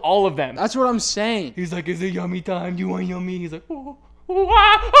killed all of them. That's what I'm saying. He's like, "Is it yummy time? Do you want yummy?" He's like, "Oh, oh,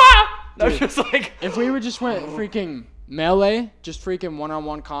 ah, ah!" That's just like. If we would just went freaking melee, just freaking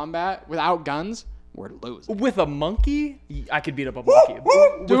one-on-one combat without guns, we're losing. With a monkey, I could beat up a monkey.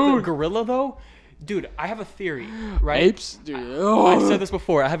 With a Dude. gorilla, though, dude, I have a theory, right? Apes, dude. I've said this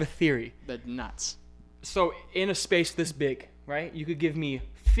before. I have a theory. The nuts. So, in a space this big, right, you could give me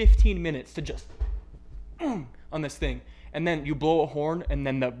 15 minutes to just on this thing, and then you blow a horn, and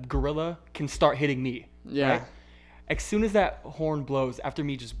then the gorilla can start hitting me. Yeah. Right? As soon as that horn blows, after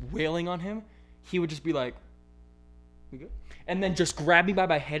me just wailing on him, he would just be like, "We good?" And then just grab me by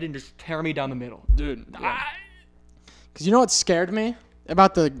my head and just tear me down the middle. Dude. Because you know what scared me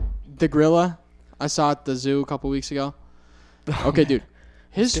about the gorilla I saw at the zoo a couple weeks ago? Okay, dude.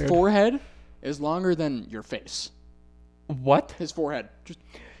 His forehead is longer than your face. What? His forehead.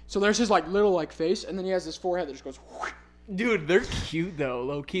 So there's his like little like face, and then he has this forehead that just goes. Dude, they're cute though,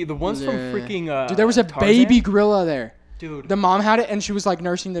 low key. The ones from freaking Dude, there was a Tarzan? baby gorilla there. Dude, The mom had it, and she was like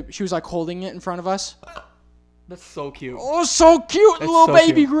nursing she was like holding it in front of us. that's so cute. Oh, so cute, That's little so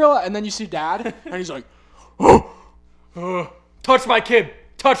baby cute. gorilla. And then you see dad, and he's like, Touch my kid,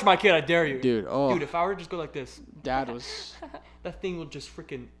 I dare you, dude, oh, Dude, if I were to just go like this, dad was. that thing would just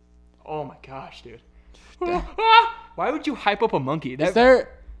freaking. Oh my gosh, dude. Why would you hype up a monkey? Is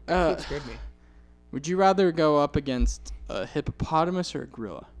there? That scared me. Would you rather go up against a hippopotamus or a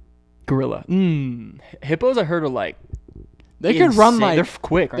gorilla? Gorilla. Hippos, I heard, are like. They could run insane. like They're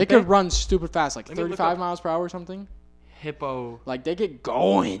quick. they Aren't could run stupid fast, like me look 35 up- miles per hour or something. Hippo. Like they get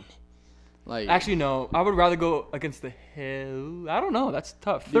going. Like Actually, no. I would rather go against the hill. I don't know. That's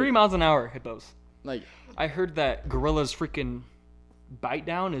tough. 30 miles an hour, hippos. like I heard that gorillas' freaking bite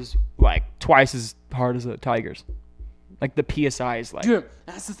down is like twice as hard as a tiger's. Like the PSI is like. dude,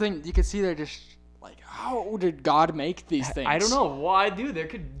 that's the thing. You can see they're just like, how did God make these things? I don't know why, dude. There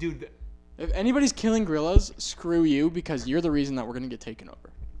could, dude. If anybody's killing gorillas, screw you, because you're the reason that we're gonna get taken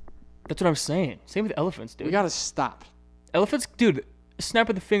over. That's what I'm saying. Same with elephants, dude. We gotta stop. Elephants, dude. Snap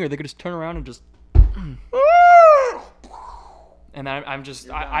of the finger, they could just turn around and just. And I'm just,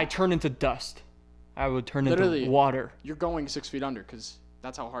 I turn into dust. I would turn Literally. into water. You're going 6 feet under, because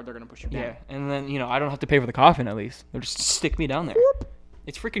that's how hard they're gonna push you down. Yeah, and then I don't have to pay for the coffin at least. They'll just stick me down there.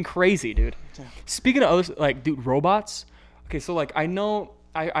 It's freaking crazy, dude. Speaking of others, like, dude, robots. Okay, so like I know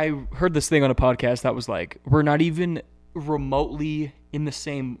I heard this thing on a podcast that was like we're not even remotely in the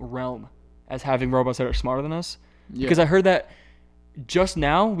same realm as having robots that are smarter than us. Yeah. Because I heard that just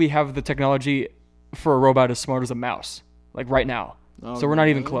now we have the technology for a robot as smart as a mouse, like right now. Oh, So we're not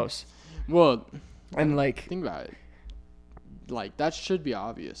even really? close. Well, And like, think about it. Like that should be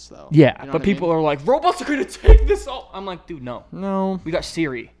obvious, though. yeah, You know but what I people mean? are like, robots are gonna take this all. I'm like, dude, no. No. We got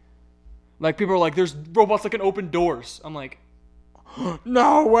Siri. Like, people are like, there's robots that can open doors. I'm like,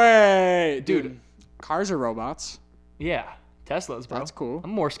 No way, dude. Cars are robots. yeah, Teslas, bro. That's cool. I'm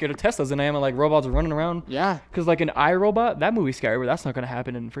more scared of Teslas than I am of like robots running around. Yeah. Because like an iRobot, that movie's scary, but that's not gonna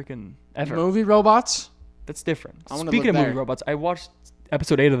happen in freaking ever. Movie robots. That's different. I wanna Speaking look of movie there. robots, I watched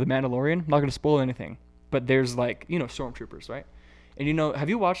episode 8 of The Mandalorian. I'm not gonna spoil anything, but there's like, stormtroopers, right? And have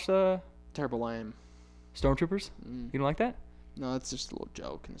you watched Terrible lame. Stormtroopers? Mm. You don't like that? No, it's just a little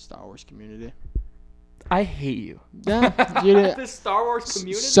joke in the Star Wars community. I hate you. Yeah, you did. The Star Wars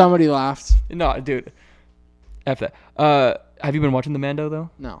community? Somebody laughed. No, dude. F that. Have you been watching The Mando though?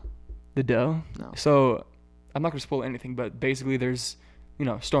 No. The dough? No. So, I'm not going to spoil anything, but basically there's,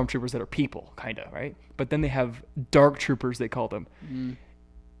 stormtroopers that are people, kind of, right? But then they have dark troopers, they call them. Mm.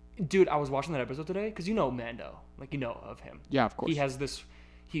 Dude, I was watching that episode today, because Mando. Like, of him. Yeah, of course. He has this,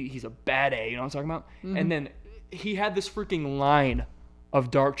 he's a bad A, you know what I'm talking about? Mm-hmm. And then he had this freaking line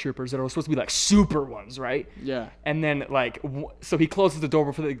of dark troopers that are supposed to be like super ones, right? Yeah. And then like, so he closes the door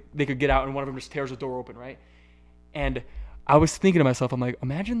before they could get out, and one of them just tears the door open, right? And I was thinking to myself, I'm like,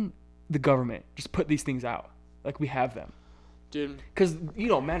 imagine the government just put these things out, like we have them, Dude. because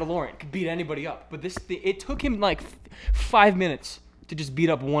Mandalorian could beat anybody up, but this thing, it took him like 5 minutes to just beat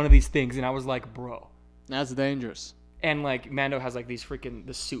up one of these things, and I was like, bro. That's dangerous. And like Mando has like these freaking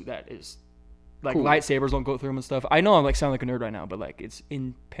this suit that is like Cool. lightsabers don't go through him and stuff. I know I'm like sound like a nerd right now, but like it's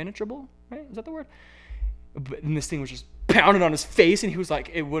impenetrable, right? Is that the word? And this thing was just pounded on his face, and he was like,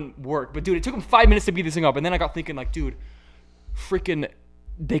 it wouldn't work. But dude, it took him 5 minutes to beat this thing up, and then I got thinking like, dude, freaking,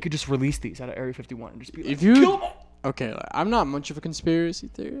 they could just release these out of Area 51 and just be like, kill them all. Okay, like, I'm not much of a conspiracy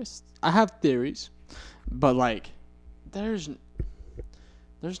theorist. I have theories, but like, there's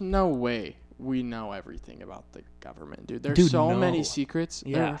no way we know everything about the government, dude. There's Dude, so no. many secrets.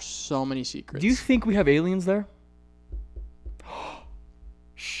 Yeah. There are so many secrets. Do you think we have aliens there?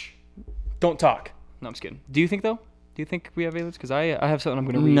 Shh. Don't talk. No, I'm just kidding. Do you think, though? Do you think we have aliens? Because I have something I'm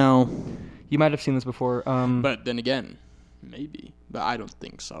going to read. No, You might have seen this before. but then again, maybe. But I don't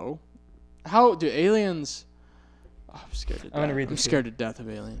think so. How do aliens? Oh, I'm scared to death. I'm gonna read I'm this scared to death of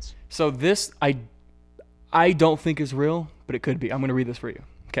aliens. So this, I don't think is real, but it could be. I'm going to read this for you.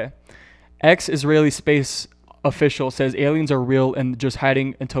 Okay. Ex-Israeli space official says aliens are real and just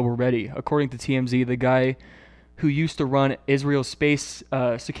hiding until we're ready. According to TMZ, the guy who used to run Israel's space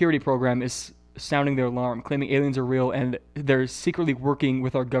security program is sounding their alarm, claiming aliens are real and they're secretly working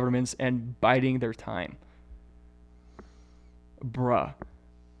with our governments and biding their time. Bruh.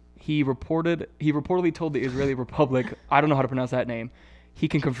 He reportedly told the Israeli Republic, I don't know how to pronounce that name, he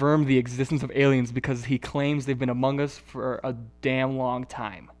can confirm the existence of aliens because he claims they've been among us for a damn long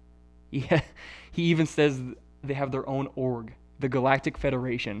time. He even says they have their own org, the Galactic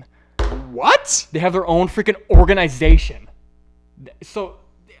Federation. What? They have their own freaking organization. So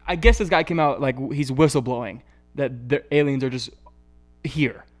I guess this guy came out like he's whistleblowing that the aliens are just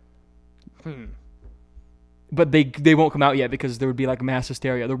here. But they won't come out yet because there would be like mass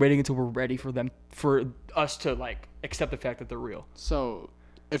hysteria. They're waiting until we're ready for us to like accept the fact that they're real. So,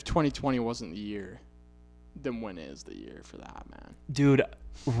 if 2020 wasn't the year, then when is the year for that, man? Dude,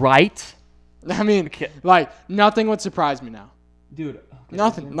 right? I mean, like, nothing would surprise me now. Dude. Okay.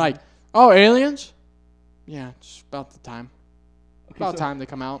 Nothing. Like, oh, aliens? Yeah, it's about the time. so- Time they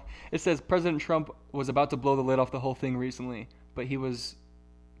come out. It says President Trump was about to blow the lid off the whole thing recently, but he was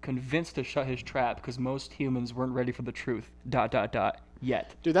convinced to shut his trap because most humans weren't ready for the truth. ...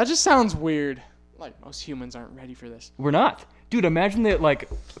 Yet. Dude, that just sounds weird. Like, most humans aren't ready for this. We're not. Dude, imagine that, like,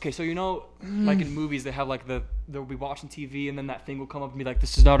 okay, so you know, like in movies, they have, like, they'll be watching TV, and then that thing will come up and be like,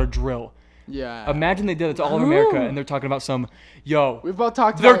 this is not a drill. Yeah. Imagine they did it to all of America, and they're talking about We've both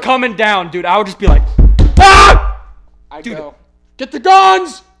talked they're about coming down, dude. I would just be like, ah! I dude. go, get the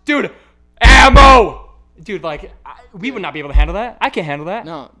guns! Dude, ammo! Dude, like, we would not be able to handle that. I can't handle that.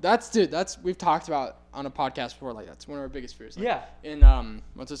 No, we've talked about on a podcast before, like, that's one of our biggest fears. Like, Yeah. In,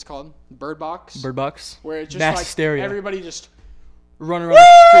 what's this called? Bird Box? Bird Box. Where it's just Mass like, hysteria. everybody just, Run around the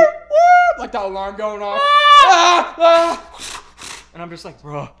street. like that alarm going off. Ah! And I'm just like,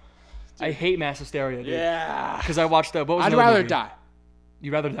 bro, I hate mass hysteria, dude. Yeah. Because I watched what was I'd another rather movie? die.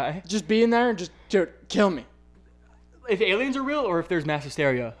 You'd rather die? Just be in there and just, dude, kill me. If aliens are real or if there's mass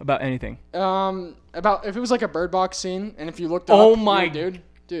hysteria about anything? About if it was like a Bird Box scene, and if you looked up, Oh my- dude,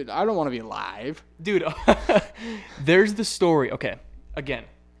 I don't want to be alive. Dude, there's the story. Okay, again,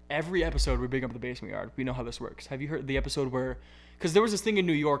 every episode we bring up the basement yard. We know how this works. Have you heard the episode where, because there was this thing in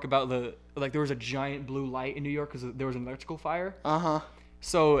New York about there was a giant blue light in New York because there was an electrical fire.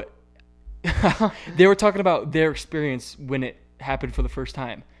 So they were talking about their experience when it happened for the first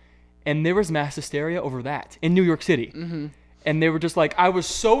time. And there was mass hysteria over that in New York City. Mm-hmm. And they were just like, I was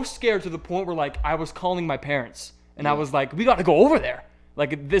so scared to the point where, like, I was calling my parents. And I was like, we got to go over there.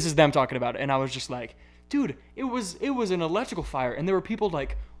 Like, this is them talking about it. And I was just like, dude, it was an electrical fire. And there were people,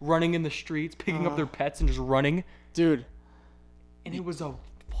 like, running in the streets, picking up their pets and just running. Dude, And it was a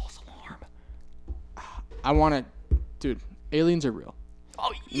false alarm. I want to, dude, aliens are real.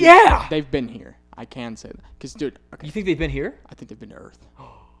 Oh, yeah! They've been here. I can say that. Because, dude, okay, You think they've been here? I think they've been to Earth.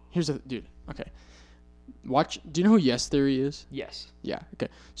 Here's the, dude, okay. Do you know who Yes Theory is? Yes. Yeah, okay.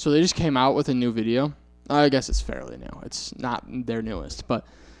 So they just came out with a new video. I guess it's fairly new. It's not their newest, but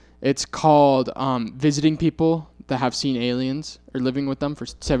it's called Visiting People That Have Seen Aliens or Living With Them for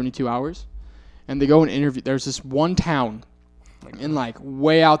 72 Hours. And they go and interview. There's this one town in, like,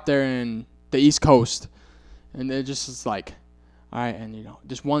 way out there in the East Coast. And it just is like, all right, and, you know,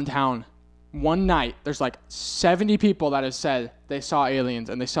 just one town. One night, there's like 70 people that have said they saw aliens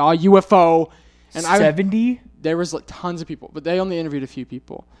and they saw a UFO. And 70? There was like tons of people, but they only interviewed a few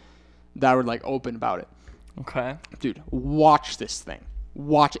people that were like open about it. Okay. Dude, watch this thing.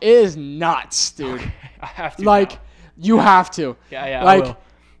 Watch. It is nuts, dude. Okay. I have to Like, now. you have to. Yeah, like, I will.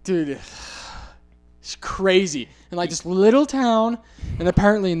 dude, it's crazy. And like this little town, and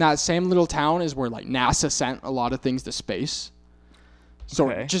apparently in that same little town is where like NASA sent a lot of things to space. So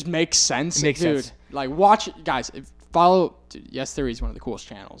Okay. it just makes sense. It makes dude, sense. Like, watch it. Guys, follow. Dude, Yes Theory is one of the coolest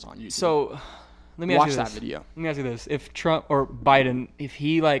channels on YouTube. So, let me ask watch you that this. video. Let me ask you this: if Trump or Biden, if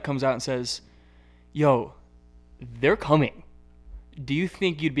he like comes out and says, "Yo, they're coming. Do you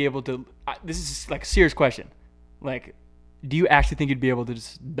think you'd be able to? This is like a serious question. Like, do you actually think you'd be able to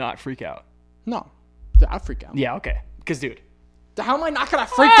just not freak out? No. Dude, I'd freak out. Yeah, okay. Because, dude. How am I not gonna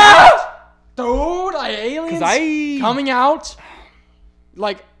freak out? Dude, aliens I- coming out.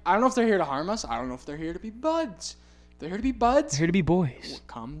 Like, I don't know if they're here to harm us. I don't know if they're here to be buds. If they're here to be buds. They're here to be boys.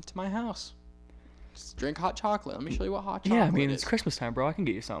 Come to my house. Just drink hot chocolate. Let me show you what hot chocolate Yeah, I mean, is. it's Christmas time, bro. I can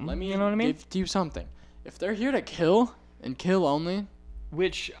get you something. Let me you know what I mean? give you something. If they're here to kill and kill only,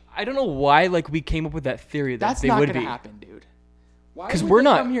 Which, I don't know why, like, we came up with that theory that that's they not would gonna be. happen, dude. Why? Because would we're they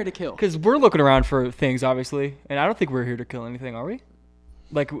not. come here to kill. Because we're looking around for things, obviously. And I don't think we're here to kill anything, are we?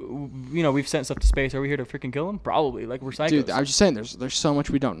 Like, we've sent stuff to space. Are we here to freaking kill them? Probably. Like, we're psychos. Dude, I was just saying, there's so much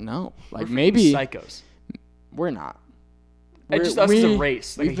we don't know. Like, We're freaking maybe psychos. we're not. Just us as a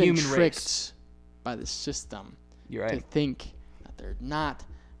race, like a we've been human tricked race. by the system You're to right. think that they're not,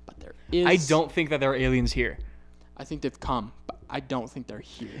 but there is. I don't think that there are aliens here. I think they've come, but I don't think they're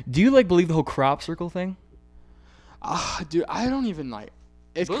here. Do you, like, believe the whole crop circle thing? Dude, I don't even like.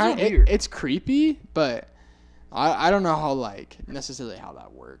 It's Those kind are of weird. it's creepy, but I don't know how like necessarily how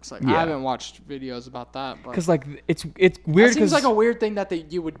that works. Like Yeah. I haven't watched videos about that, but Because, like, it's weird. that Because seems like a weird thing that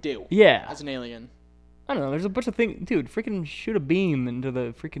you would do. Yeah. As an alien. I don't know. There's a bunch of things. Dude, freaking shoot a beam into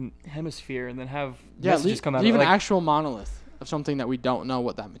the freaking hemisphere and then have Yeah, messages come out. leave an Like, actual monolith of something that we don't know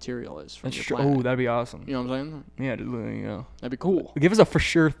what that material is. From that's your true. planet. Oh, that'd be awesome. You know what I'm saying? Yeah, dude, you know. That'd be cool. Give us a for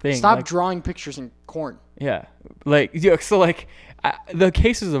sure thing. Stop like, drawing pictures in corn. Yeah, like yeah, so like the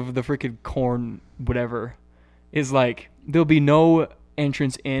cases of the freaking corn whatever is like there'll be no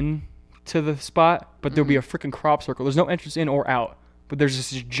entrance in to the spot, but there'll be a freaking crop circle. There's no entrance in or out, but there's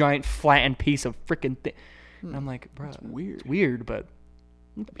just this giant flattened piece of freaking thing. And I'm like, bro, weird. It's weird, but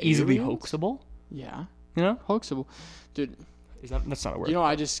easily Aliens? hoaxable. Yeah. You know? Hoaxable. Dude, That's not a word. you know what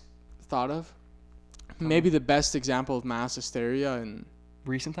I just thought of? Maybe the best example of mass hysteria in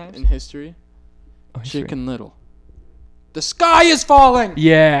Recent times. history. Oh, history. Chicken Little. The sky is falling.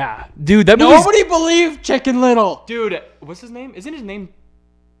 Yeah, dude, that movie's Nobody believed Chicken Little. Dude, what's his name? Isn't his name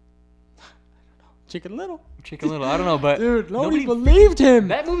Chicken Little. Chicken Little? I don't know, but Dude, nobody believed him.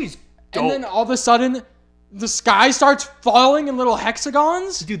 That movie's dope. And then all of a sudden, the sky starts falling in little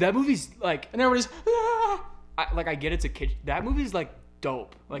hexagons. Dude, that movie's like, And everybody's, ah. I get it's a kid. That movie's like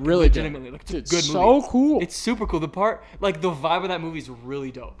dope. Like Really good. legitimately, like it's Dude, a good so movie. cool. It's super cool. The part, like the vibe of that movie is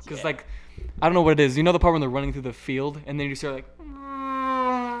really dope. Cause like, I don't know what it is. You know the part when they're running through the field and then you start like,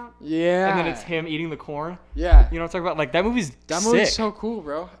 Yeah. and then it's him eating the corn. Yeah. You know what I'm talking about? Like that movie's That sick. movie's so cool,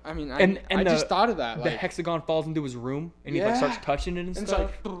 bro. I mean, I And just thought of that. The Like, hexagon falls into his room and he like Yeah. starts touching it and, and it's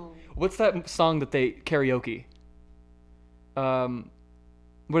stuff. like, What's that song that they karaoke?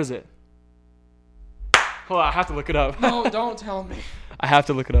 What is it? Hold on, I have to look it up. no, don't tell me. I have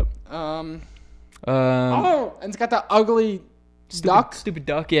to look it up. Oh, and it's got that ugly duck. Stupid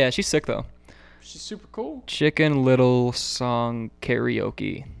duck. Yeah, she's sick though. She's super cool. Chicken Little song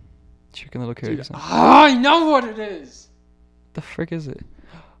karaoke. Chicken Little karaoke Dude, song. I know what it is. The frick is it?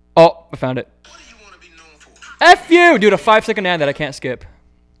 Oh, I found it. F you, dude! A 5-second ad that I can't skip.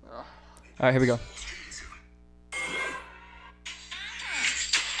 All right, here we go.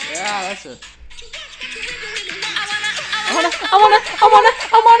 Yeah, that's it.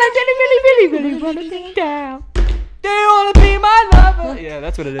 I wanna get down. Do you wanna be my lover? Yeah,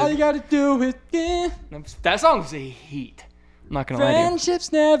 that's what it All you is. gotta do is yeah. That song's a heat. I'm not gonna lie to you.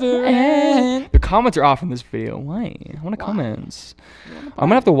 Friendships never end. The comments are off in this video. Why? I want comments. I'm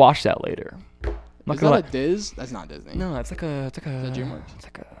gonna have to watch that later. I'm not Is gonna that lie. a Diz? That's not Disney. No, it's like a. DreamWorks? It's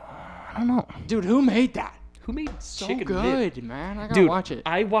like a. I don't know. Dude, who made that? Who made So Chicken good, Dip? man. I gotta Dude, watch it.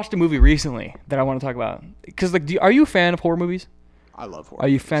 I watched a movie recently that I want to talk about. Cause like, are you a fan of horror movies? I love horror. Are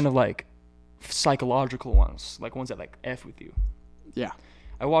you a fan of like psychological ones, like ones that like f with you? Yeah.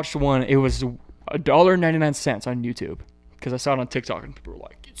 I watched one. It was $1.99 on YouTube because I saw it on TikTok and people were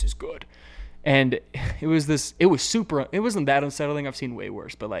like, "It's just good." And it was this. It was super. It wasn't that unsettling. I've seen way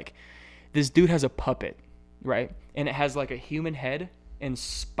worse. But like, this dude has a puppet, right? And it has like a human head and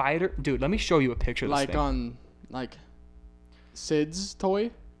spider. Dude, let me show you a picture. Of this Like thing. on like Sid's toy.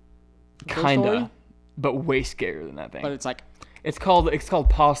 Toy Story? Kinda, but way scarier than that thing. But it's like It's called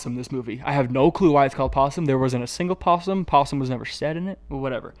Possum. This movie. I have no clue why it's called Possum. There wasn't a single possum. Possum was never said in it. Well,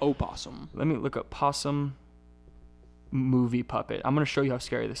 whatever. opossum. Let me look up Possum movie puppet. I'm gonna show you how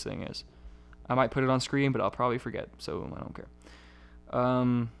scary this thing is. I might put it on screen, but I'll probably forget, so I don't care.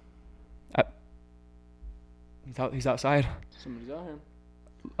 He's outside. Somebody's out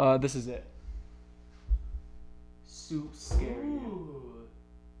here. This is it. Super scary. Hold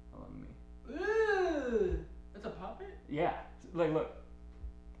on, me. That's a puppet? Yeah. Like, look.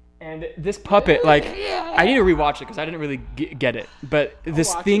 And this puppet, like, I need to rewatch it because I didn't really get it. But this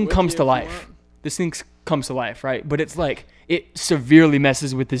watch it thing with comes you to if you life. want. This thing comes to life, right? But it's like, it severely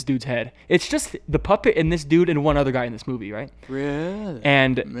messes with this dude's head. It's just the puppet and this dude and one other guy in this movie, right? Really?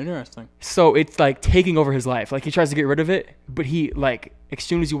 And Interesting. so it's like taking over his life. Like, he tries to get rid of it, but he, like, as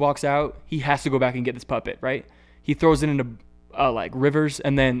soon as he walks out, he has to go back and get this puppet, right? He throws it into, like, rivers,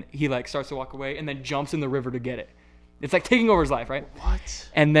 and then he, like, starts to walk away and then jumps in the river to get it. It's like taking over his life, right? What?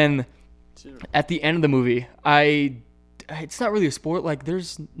 And then Dude. at the end of the movie, it's not really a spoil. Like,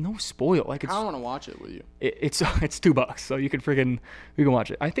 there's no spoil. Like, I don't want to watch it with you. it's $2, so you can watch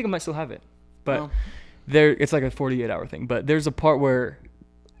it. I think I might still have it, but Oh. it's like a 48-hour thing. But there's a part where,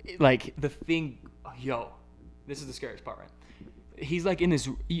 like, the thing, this is the scariest part, right? He's like in this.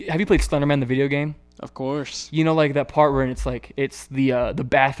 Have you played Slenderman, the video game? Of course. You know, like that part where it's like it's the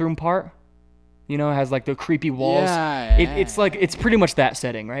bathroom part. You know, it has like the creepy walls. Yeah. It's like it's pretty much that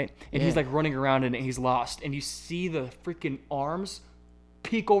setting, right? And he's Yeah. like running around and he's lost, and you see the freaking arms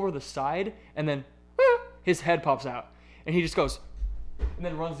peek over the side, and then his head pops out, and he just goes, and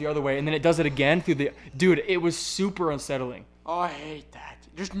then runs the other way, and then it does it again through the. Dude, it was super unsettling. Oh, I hate that.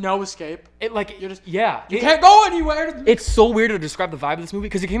 There's no escape. It like You're just- yeah. You can't go anywhere. It's so weird to describe the vibe of this movie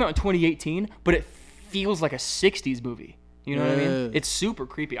because it came out in 2018, but it feels like a 60s movie. You know what I mean? Yeah. It's super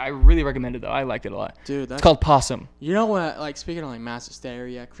creepy. I really recommend it though. I liked it a lot. Dude, It's that's called Possum. You know what? Like, speaking of like mass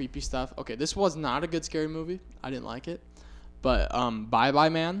hysteria, creepy stuff. Okay, this was not a good scary movie. I didn't like it. But Bye Bye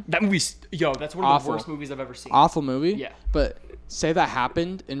Man, That movie's that's one of Awful. the worst movies I've ever seen. awful movie. Yeah. But say that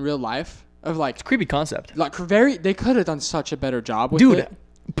happened in real life, of like Creepy concept. they could have done such a better job with Dude, it.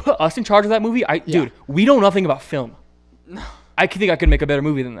 put us in charge of that movie. Dude, we know nothing about film. No. I think I could make a better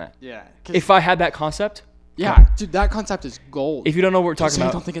movie than that. Yeah. If I had that concept, Yeah, dude, that concept is gold. if you don't know what we're talking I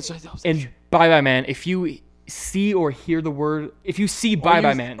about, don't think it's and Bye Bye Man, if you see or hear the word, if you see Bye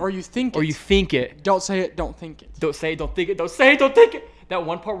Bye Man, or you think or it. you think it, Don't say it, don't think it. don't say it, don't think it, don't say it, don't think it. That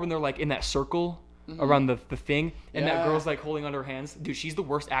one part when they're like in that circle around the thing, and that Yeah. girl's like holding onto her hands. Dude, she's the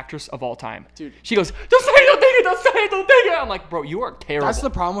worst actress of all time. Dude. She goes, don't say it, don't think it, don't say it, don't think it. I'm like, bro, you are terrible. That's the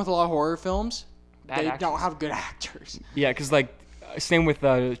problem with a lot of horror films. Bad They actors. don't have good actors. Yeah, because like, same with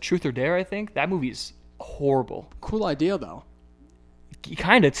Truth or Dare, I think. That movie's horrible. Cool idea though.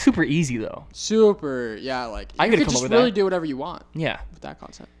 Kind of, it's super easy though. Super, yeah, like I you gotta could come just up with really that. do whatever you want Yeah. with that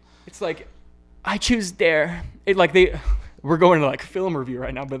concept. It's like, I choose Dare. We're going to like film review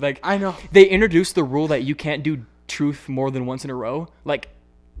right now, but like, I know. they introduced the rule that you can't do truth more than once in a row, like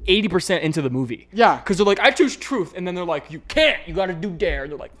 80% into the movie. Yeah. Because they're like, I choose truth. And then they're like, you can't. You got to do dare.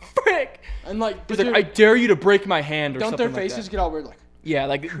 And they're like, frick. And like, He's like, I dare you to break my hand or don't something their faces like that. get all weird like? Yeah,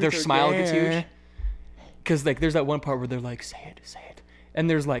 like their or smile gets dare. huge. Because like there's that one part where they're like, say it. And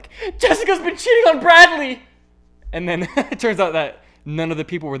there's like, Jessica's been cheating on Bradley. And then it turns out that none of the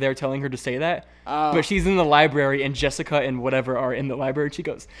people were there telling her to say that. Oh. But she's in the library and Jessica and whatever are in the library. And she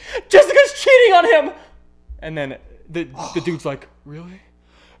goes, Jessica's cheating on him. And then the dude's like, really?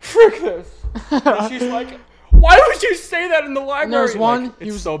 Frick this. And she's like, why would you say that in the library? And there was one. Like,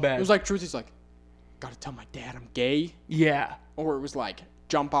 it's so bad. It was like truth. He's like, gotta tell my dad I'm gay, yeah. or it was like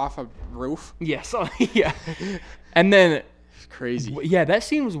jump off a roof. Yeah. So, yeah. And then, It's crazy. yeah, that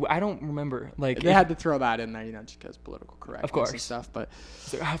scene was, I don't remember. Like, They had to throw that in there, just because political correctness course. and stuff. But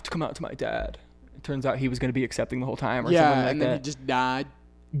he's like, I have to come out to my dad. It turns out he was going to be accepting the whole time or yeah, something like and then that. he just died.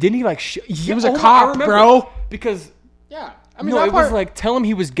 Didn't he like? He was a cop, bro. Because Yeah, I mean no, that it part, was like tell him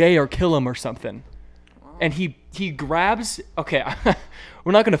he was gay or kill him or something. And he grabs. Okay,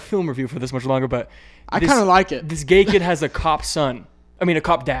 we're not going to film review for this much longer, but I kind of like it. This gay kid has a cop son. I mean, a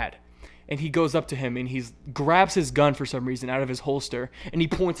cop dad. And he goes up to him and he grabs his gun for some reason out of his holster and he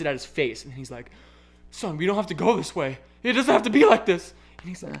points it at his face and he's like, "Son, we don't have to go this way. It doesn't have to be like this." And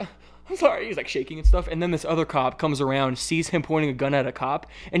he's like, "I'm sorry." He's like shaking and stuff. And then this other cop comes around, sees him pointing a gun at a cop,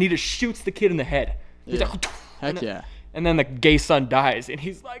 and he just shoots the kid in the head. He's Yeah. like, Heck yeah. And then the gay son dies, and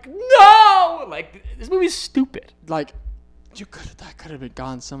he's like, "No!" Like, this movie's stupid. Like, that could have been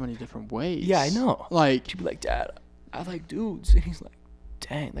gone so many different ways. Yeah, I know. Like, She'd be like, "Dad, I like dudes," and he's like,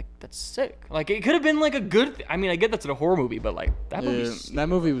 "Dang, like that's sick." Like, it could have been like a good. I mean, I get that's a horror movie, but like that yeah, movie's that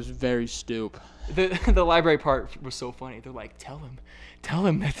movie was very stupid. the library part was so funny. They're like, tell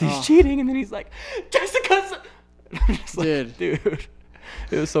him that he's cheating, and then he's like, "Jessica's." I'm just like, dude,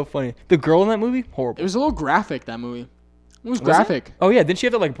 it was so funny. The girl in that movie, horrible. It was a little graphic. That movie. It was Was graphic. it? Oh yeah, didn't she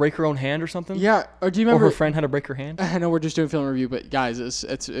have to like break her own hand or something? Yeah. Or do you Or remember? her friend had to break her hand. I know we're just doing film review, but guys,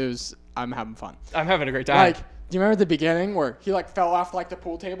 it was. I'm having fun. I'm having a great time. Like, do you remember the beginning where he like fell off like the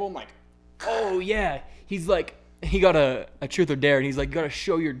pool table and like? Oh yeah, he's like, he got a truth or dare, and he's like, "You gotta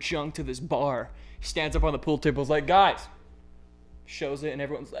show your junk to this bar." He stands up on the pool table, is like, "Guys, shows it, and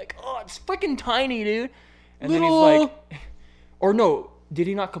everyone's like, "Oh, it's freaking tiny, dude." And Little- then he's like, or no, did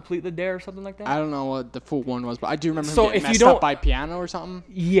he not complete the dare or something like that? I don't know what the full one was, but I do remember him So getting if you messed don't- up by piano or something.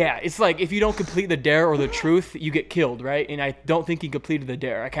 Yeah, it's like if you don't complete the dare or the truth, you get killed, right? And I don't think he completed the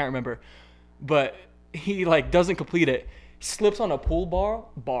dare. I can't remember, but he like doesn't complete it. Slips on a pool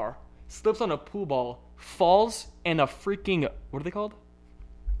slips on a pool ball, falls, and a freaking what are they called?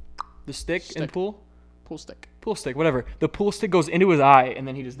 The stick in Stick. pool. Pool stick. Whatever. The pool stick goes into his eye, and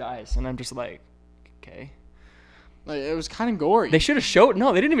then he just dies. And I'm just like, okay. Like, it was kind of gory. They should have showed.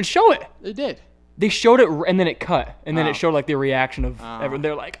 No, they didn't even show it. They did. They showed it, and then it cut, and then Oh. it showed like the reaction of everyone.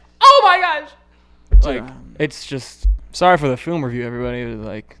 They're like, "Oh my gosh!" Like it's just sorry for the film review, everybody. It was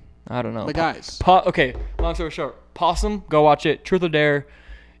like I don't know. The guys. Okay, long story short, Possum, go watch it. Truth or Dare.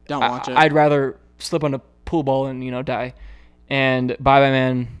 Don't watch it. I'd rather slip on a pool ball and die. And Bye Bye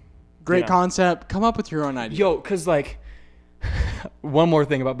Man. Great know. concept. Come up with your own idea. Yo, cause like one more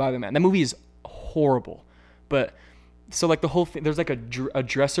thing about Bye Bye Man. That movie is horrible, but so like the whole thing. There's like a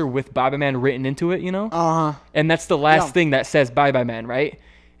dresser with Bye Bye Man written into it, Uh huh. and that's the last Yeah. thing that says Bye Bye Man, right?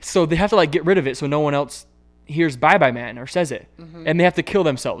 So they have to like get rid of it so no one else hears Bye Bye Man or says it. And they have to kill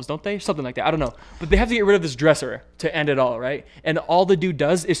themselves, don't they? Something like that. I don't know. But they have to get rid of this dresser to end it all, right? And all the dude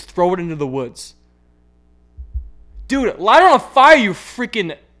does is throw it into the woods. Dude, light it on fire, you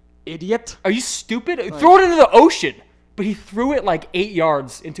freaking... Idiot. Are you stupid? Throw it into the ocean. But he threw it like 8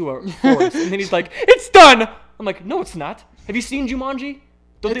 yards into a forest. And then he's like, it's done! I'm like, no, it's not. Have you seen Jumanji?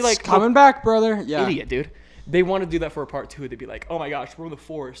 Don't It's they like... coming back, brother. Yeah. Idiot, dude. They want to do that for a part 2. They'd be like, "Oh my gosh, we're in the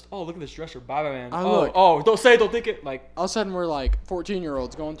forest. Oh, look at this dresser. Bye, bye, man. look. Oh, don't say it. Don't think it." Like, All of a sudden, we're like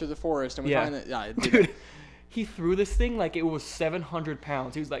 14-year-olds going through the forest, and we Yeah. find that. Yeah, dude, he threw this thing like it was 700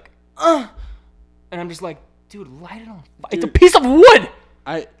 pounds. He was like, "Ugh," and I'm just like, "Dude, light it on fire. It's a Dude. piece of wood.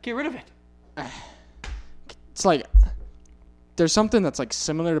 I. Get rid of it." It's like there's something that's like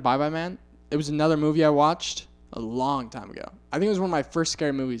similar to Bye Bye Man. It was another movie I watched a long time ago. I think it was one of my first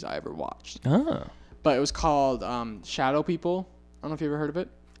scary movies I ever watched. Oh, But it was called Shadow People. I don't know if you ever heard of it.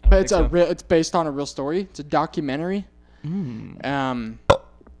 don't But it's think so. it's based on a real story. It's a documentary. Hmm. I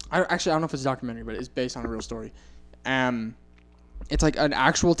don't know if it's a documentary, but it's based on a real story. It's like an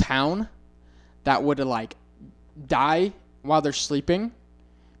actual town that would like die while they're sleeping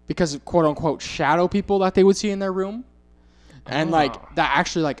because of quote unquote shadow people that they would see in their room, and like that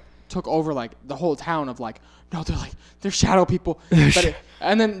actually like took over like the whole town of like no, they're shadow people.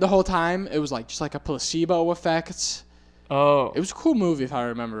 And then the whole time it was like just like a placebo effect. oh, It was a cool movie if I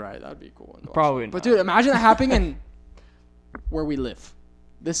remember right. That'd be a cool one to watch. Probably But not. dude, imagine that happening in where we live,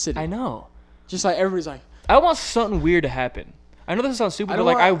 this city. I know. Just like everybody's like, I want something weird to happen. I know this sounds stupid, I but don't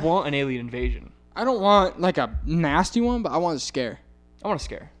like I want- want an alien invasion. I don't want like a nasty one, but I want a scare. I want a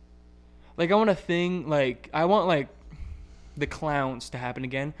scare. Like I want a thing. Like I want like the clowns to happen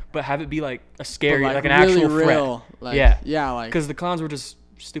again, but have it be like a scary, But, like an really actual real. threat. Like, Yeah. Yeah, like Because the clowns were just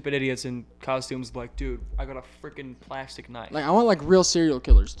stupid idiots in costumes. Like, dude, I got a freaking plastic knife. I want like real serial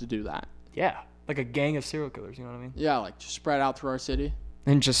killers to do that. Yeah, like a gang of serial killers. You know what I mean? Yeah, like just spread out through our city.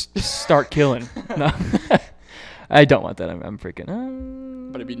 And just start killing. No, I don't want that. I'm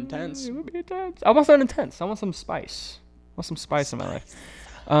freaking. But it'd be intense. It would be intense. I want something intense. I want some spice. I want some spice in my life.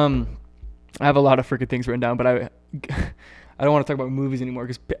 I have a lot of freaking things written down, but I don't want to talk about movies anymore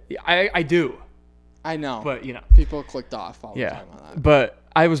because I do, I know. but you know. people clicked off while we were Yeah, talking about that. but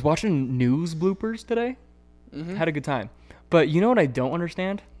I was watching news bloopers today. Had a good time. But you know what I don't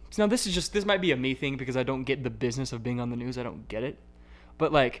understand? So now this might be a me thing because I don't get the business of being on the news. I don't get it.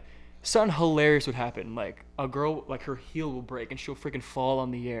 But like something hilarious would happen. Like a girl, like her heel will break and she'll freaking fall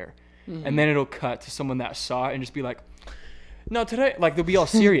on the air. And then it'll cut to someone that saw it and just be like, no, today, like they'll be all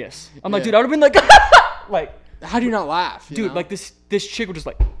serious. I'm like, Yeah. dude, I would have been like, like, How do you not laugh? you dude, know? like this chick would just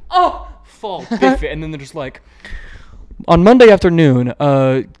like, oh, fall, biff it, and then they're just like, on Monday afternoon,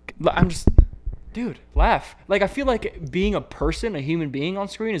 I'm just, dude, laugh. Like I feel like being a person, a human being on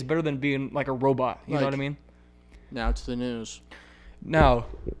screen is better than being like a robot. You know Like- what I mean? Now to the news. Now,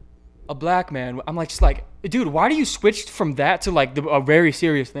 a black man, I'm like, just like, dude, why do you switch from that to like a very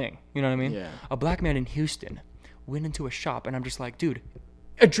serious thing? You know what I mean? Yeah. A black man in Houston went into a shop, and I'm just like, dude,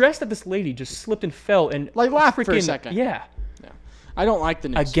 address that this lady just slipped and fell and Like, laugh for a freaking- second. Yeah. Yeah. I don't like the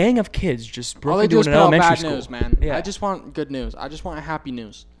A news. gang of kids just broke All they into do is an put out elementary bad school. news, man. Yeah. I just want good news. I just want happy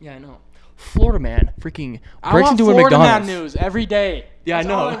news. Yeah, I know. Florida man freaking I breaks want into a Florida McDonald's. Man news every day. Yeah, I That's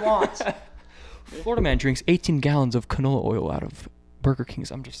know. all I want. Florida man drinks 18 gallons of canola oil out of Burger King's.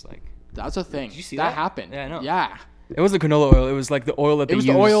 I'm just like, That's a thing. Did you see that that? happened? Yeah, I know. Yeah. it wasn't canola oil. It was like the oil that they It was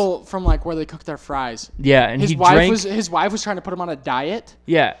use. the oil from like where they cook their fries. Yeah, and His he wife drank. was trying to put him on a diet.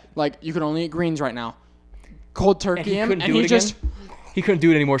 Yeah, Like you can only eat greens right now. cold turkey him, and he just he couldn't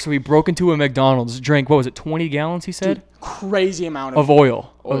do it anymore. So he broke into a McDonald's, drank, what was it, 20 gallons, he said? dude, crazy amount Of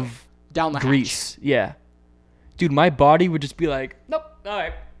oil. Of down the grease. Yeah. Dude, my body would just be like, nope, all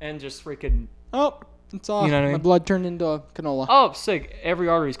right. And just freaking, Oh, it's all. You know what I My mean? blood turned into a canola. oh, sick. Every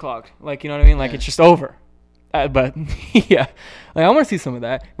artery's clogged. Like, you know what I mean? Like, it's just over. But, yeah. Like, I want to see some of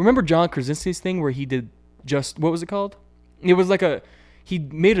that. Remember John Krasinski's thing where he did just, what was it called? It was like he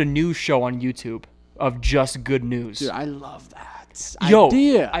made a news show on YouTube of just good news. Dude, I love that Yo,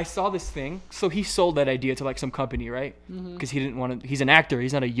 idea. I saw this thing. So he sold that idea to like some company, right? Because he didn't want to. He's an actor.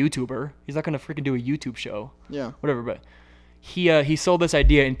 He's not a YouTuber. He's not gonna freaking do a YouTube show. Yeah. Whatever. But he sold this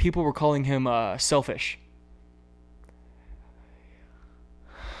idea, and people were calling him selfish.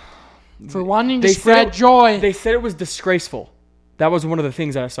 For wanting to They spread said- joy. They said it was disgraceful. That was one of the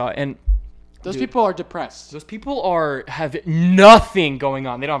things that I saw, and Those people are depressed. those people have nothing going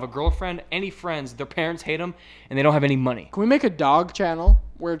on. They don't have a girlfriend, any friends. Their parents hate them, and they don't have any money. Can we make a dog channel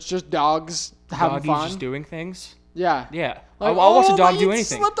where it's just dogs having Doggies fun? just doing things. Yeah. Yeah, Like, I'll watch a "Oh, dog my do eat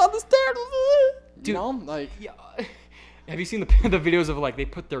anything. Slipped on the stairs. Dude. You know, like Yeah. Have you seen the videos of like they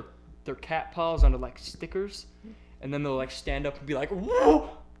put their cat paws onto like stickers, and then they'll like stand up and be like, "Whoa!"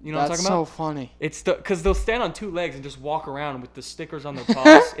 You know what I'm that's talking so about? funny. It's because they'll stand on two legs and just walk around with the stickers on their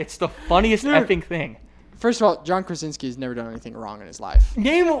paws. It's the funniest effing thing. First of all, John Krasinski has never done anything wrong in his life.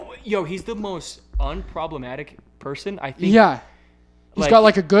 He's the most unproblematic person I think. Yeah. He's Like- got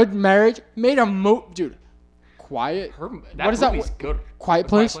like a good marriage. Made a dude. Quiet. That What is that? movie's good. Quiet The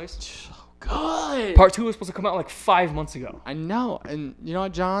Place? Good. Part 2 was supposed to come out like 5 months ago. I know. And you know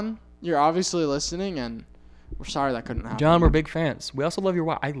what, John? You're obviously listening, and we're sorry that couldn't happen. John, we're big fans. We also love your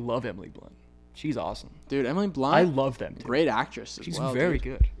wife. I love Emily Blunt. She's awesome. Dude, Emily Blunt. I love them. Too. Great actress as She's well. very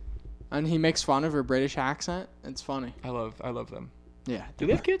dude. good. And he makes fun of her British accent. It's funny. I love them. Yeah. Do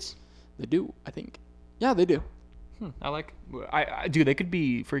they have kids? They do, I think. Yeah, they do. Dude, they could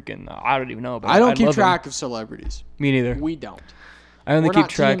be freaking. I don't even know. But I don't keep love them. track of celebrities. Me neither. We don't. I only We're keep not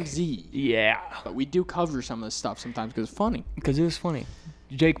track. TMZ, Yeah, but we do cover some of this stuff sometimes because it's funny. because it was funny.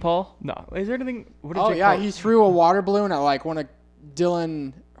 Jake Paul? No. Is there anything? What did Oh Jake yeah, Paul? he threw a water balloon at like one of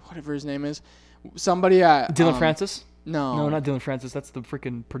Dylan, whatever his name is, somebody at Dylan Francis? No, No, not Dylan Francis. That's the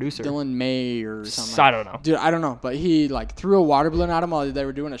freaking producer. Dylan May or something. I don't know. Dude, I don't know, but he like threw a water balloon at him while they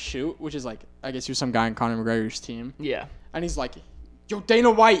were doing a shoot, which is like I guess he was some guy in Conor McGregor's team, Yeah. and he's like, "Yo, Dana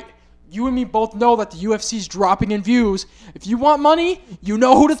White, you and me both know that the UFC's dropping in views. If you want money, you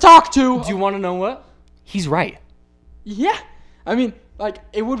know who to talk to." Do you want to know what? He's right. Yeah, I mean, like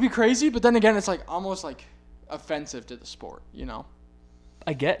it would be crazy, but then again, it's like almost like offensive to the sport, you know?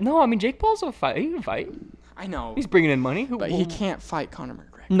 I get. No, I mean Jake Paul's a fight. He can fight. I know, He's bringing in money. but he can't fight Conor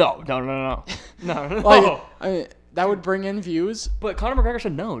McGregor. No. No. Like, I mean, that would bring in views. But Conor McGregor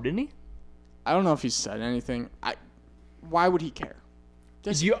said no, didn't he? I don't know if he said anything. Why would he care?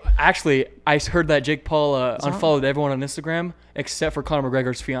 I heard that Jake Paul unfollowed everyone on Instagram except for Conor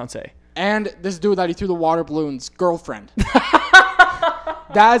McGregor's fiance. And this dude that he threw the water balloon's girlfriend.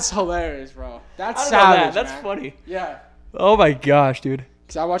 That's hilarious, bro. That's savage. That's man. funny. Yeah. Oh my gosh, dude.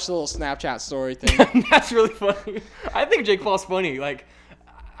 Because I watched the little Snapchat story thing. That's really funny. I think Jake Paul's funny. Like,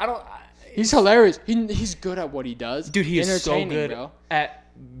 I don't. He's hilarious. He's good at what he does. Dude, he is so Entertaining, good bro. at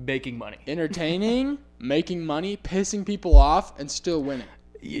making money. Entertaining, making money, pissing people off, and still winning.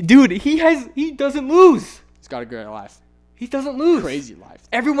 Dude, he doesn't lose. He's got a great life. He doesn't lose. Crazy life.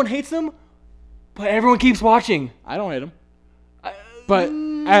 Everyone hates him, but everyone keeps watching. I don't hate him.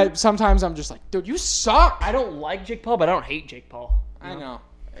 But sometimes I'm just like, dude, you suck. I don't like Jake Paul, but I don't hate Jake Paul. I know.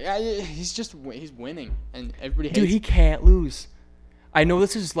 Yeah, he's winning, and everybody hates Dude, he him. can't lose. I know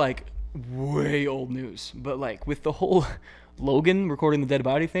this is like way old news, but like with the whole Logan recording the dead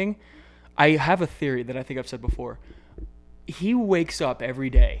body thing, I have a theory that I think I've said before. He wakes up every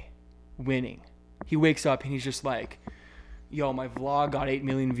day winning. He wakes up and he's just like, yo, my vlog got 8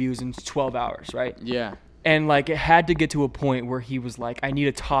 million views in 12 hours, right? Yeah. And like it had to get to a point where he was like, I need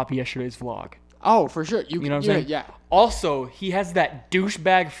to top yesterday's vlog. Oh, for sure. You know what I'm saying? Yeah. Also, he has that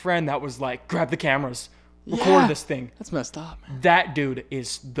douchebag friend that was like, grab the cameras, record Yeah. this thing. That's messed up, man. That dude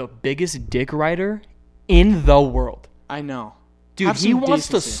is the biggest dick rider in the world. I know. Dude, Have he some wants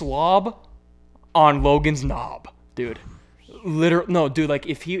to decency. slob on Logan's knob, dude. No, dude, like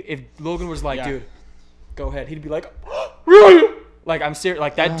if Logan was like, Yeah. dude, go ahead, he'd be like, really? Like I'm serious,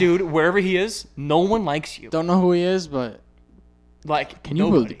 like that dude, wherever he is, no one likes you. Don't know who he is, but Like, could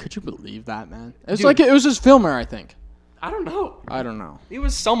you believe that, man? It's Dude. like it was his filmer, I think. I don't know. I don't know. It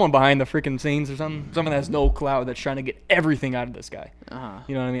was someone behind the freaking scenes or something. Someone that has no clout that's trying to get everything out of this guy. Uh-huh.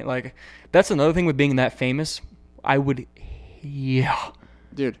 You know what I mean? Like, that's another thing with being that famous. I would, yeah.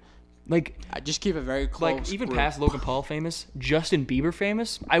 Dude, Like, I just keep it very close. like even group. past Logan Paul famous, Justin Bieber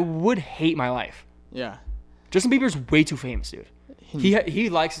famous, I would hate my life. Yeah. Justin Bieber's way too famous, dude. He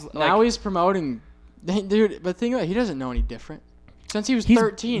likes like, Now he's promoting, dude. But think about it, he doesn't know any different. Since he was he's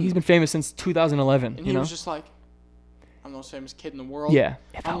 13, He's been famous since 2011. and You he know. was just like, I'm the most famous kid in the world. Yeah.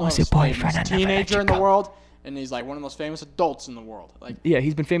 If I I'm the was your most boyfriend, famous I'd never let teenager you in the go. world, and he's like one of the most famous adults in the world. Like, Yeah,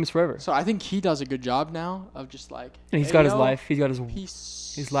 he's been famous forever. so I think he does a good job now of just like. And he's hey, got his yo, life. He's got his.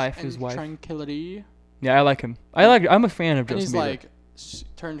 peace, his life, and his wife. tranquility. Yeah, I like him. I'm a fan of And Justin he's Bieber. like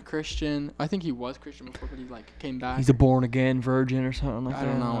turned Christian. I think he was Christian before, but he like came back. He's a born again virgin or something like I that.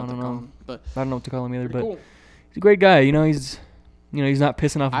 don't know what to call him, but I don't know what to call him either, pretty but cool. he's a great guy. You know, he's not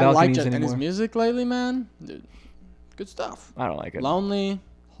pissing off I like balconies it. And his anymore. music lately, man, dude, good stuff. I don't like it. Lonely,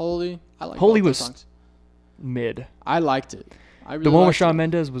 Holy. I like Holy both was those songs. Mid. I liked it. I really The one with liked Shawn it.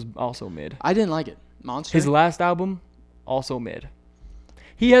 Mendes was also mid. I didn't like it. Monster. His last album, also mid.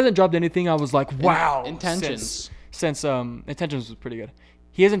 He hasn't dropped anything I was like, wow. Intentions. Since Intentions was pretty good.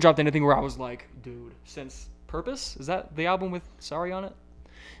 He hasn't dropped anything where I was like, dude, since Purpose? Is that the album with Sorry on it?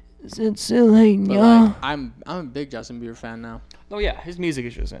 But like, I'm a big Justin Bieber fan now. Oh yeah, his music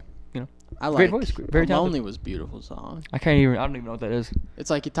is just it. You know, I like. Great voice, very talented. Lonely was a beautiful song. I don't even know what that is. It's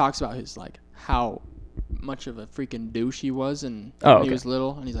like he talks about his like how much of a freaking douche he was and Oh, when he okay. was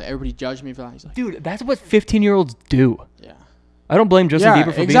little, and he's like everybody judged me for that. He's like, Dude, that's what 15-year-olds do. yeah. I don't blame Justin Bieber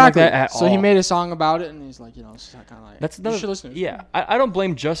for being like that at all. So he made a song about it, and he's like, it's kind of like That's you another, should listen to it. Yeah, I don't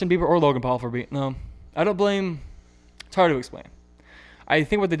blame Justin Bieber or Logan Paul for being. No, I don't blame. It's hard to explain. I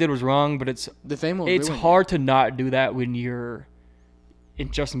think what they did was wrong, but it's The fame will it's ruin you. hard to not do that when you're,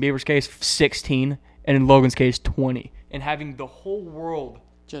 in Justin Bieber's case, 16, and in Logan's case, 20, and having the whole world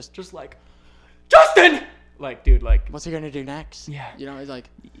just like, Justin! Like, dude, like, What's he gonna do next? Yeah. You know, it's like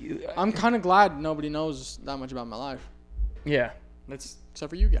I'm kind of glad nobody knows that much about my life yeah, that's except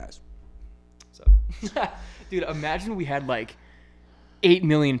for you guys. so. Dude, imagine we had like 8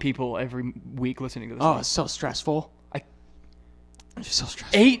 million people every week listening to this. Oh, thing. it's so stressful. It's just so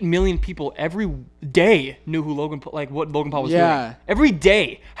stressful. 8 million people every day knew who Logan Paul, like what Logan Paul was Yeah. doing. Every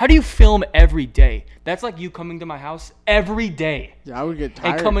day. How do you film every day? That's like you coming to my house every day Yeah, I would get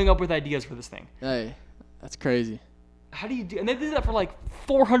tired. and coming up with ideas for this thing. Hey, that's crazy. How do you do? And they did that for like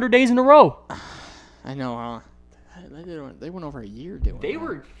 400 days in a row. I know, huh? They went over a year doing. They that.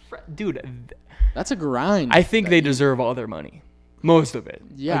 were, dude. That's a grind. I think they deserve all their money, most of it.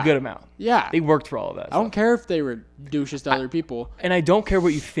 Yeah. a good amount. Yeah. They worked for all of that. I don't care if they were douches to other people. And I don't care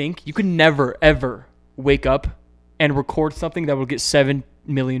what you think. You can never, ever wake up and record something that will get 7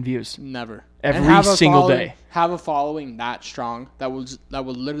 million views. Never. Every And have a single following- day. Have a following that strong that will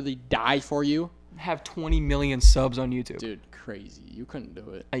literally die for you, Have 20 million subs on YouTube. dude. Crazy. You couldn't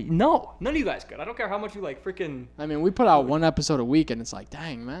do it. No, none of you guys could. I don't care how much you like freaking. I mean, we put out one episode a week, and it's like,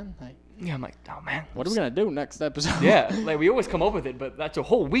 dang, man. Like, Yeah, I'm like, oh man. what are we gonna do next episode? Yeah, like we always come up with it, but that's a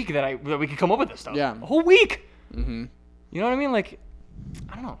whole week that we can come up with this stuff. Yeah. a whole week. Mm-hmm. You know what I mean? Like,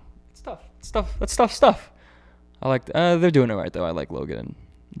 I don't know. It's tough. It's tough. That's tough stuff. I like. They're doing it right though. I like Logan and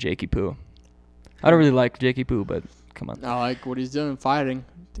Jakey Poo. I don't really like Jakey Poo, but come on. I like what he's doing, fighting.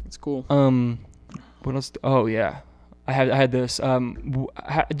 I think it's cool. What else? Oh yeah, I had this. Do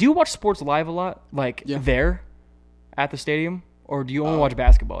you watch sports live a lot? Like Yeah. there, at the stadium, or do you only watch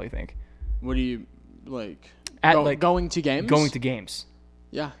basketball? You think? What do you like? At like going to games? going to games.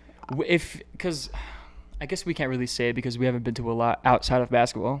 Yeah. Because I guess we can't really say it because we haven't been to a lot outside of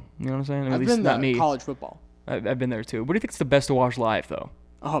basketball. You know what I'm saying? Or at I've least been not to me. college football. I've been there too. What do you think's the best to watch live though?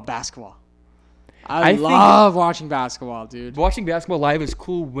 Oh, basketball. I I think- love watching basketball, dude. Watching basketball live is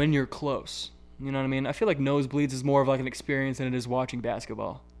cool when you're close. You know what I mean? I feel like nosebleeds is more of like an experience than it is watching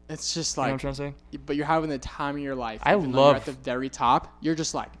basketball. It's just You know what I'm like, trying to say? but you're having the time of your life. I Even though you're love- at the very top. You're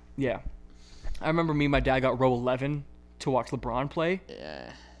just like, Yeah. I remember me and my dad got row 11 to watch LeBron play.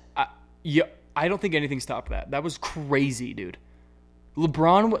 yeah. I don't think anything stopped that. That was crazy, dude.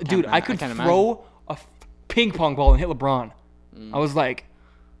 LeBron, dude, I could can't throw a ping pong ball and hit LeBron. I was like,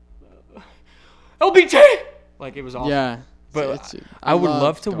 LBJ! Like, it was awesome. Yeah. But I would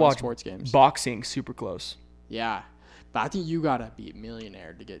love to going watch sports games. boxing super close. Yeah. But I think you gotta be a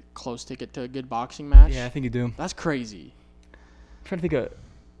millionaire to get close ticket to a good boxing match. Yeah, I think you do. I'm That's crazy. trying to think of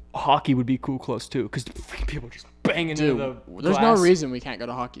hockey would be cool close too, because people just banging into Dude, the there's glass. no reason we can't go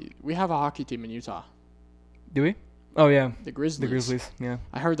to hockey. We have a hockey team in Utah. Do we? Oh yeah, The Grizzlies. the Grizzlies. Yeah.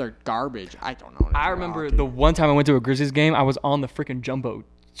 I heard they're garbage. I don't know. anything I about remember hockey. the one time I went to a Grizzlies game, I was on the freaking jumbo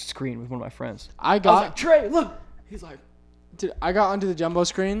screen with one of my friends. I I was got like, Trey, look. He's like, dude, I got onto the jumbo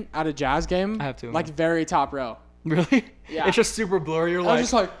screen at a Jazz game. I have to, Like man. very top row. really? Yeah. It's just super blurry. You're I like,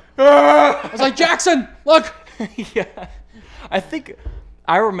 was just like, I was like, Jackson, look. yeah. I think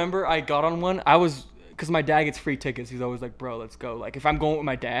I remember I got on one. Because my dad gets free tickets. He's always like, bro, let's go. Like, if I'm going with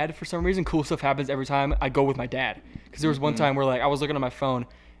my dad, for some reason, cool stuff happens every time I go with my dad. Because there was one time where, like, I was looking at my phone,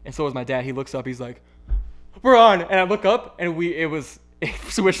 and so was my dad. He looks up. He's like, we're on. And I look up, and it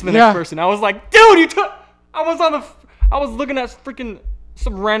switched to the next person. I was like, dude, I was looking at freaking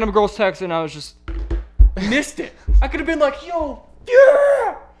some random girl's text, and I was just missed it. I could have been like, yo,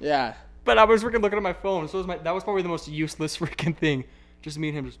 yeah. Yeah. But I was freaking looking at my phone. So that was probably the most useless freaking thing. Just me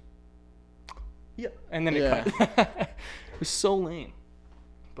and him just, yeah. And then it cut. It was so lame.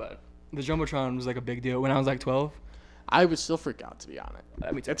 But the Jumbotron was like a big deal when I was like 12. I would still freak out, to be honest.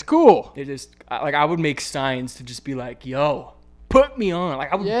 I mean, It's cool. it just, I would make signs to just be like, yo, put me on.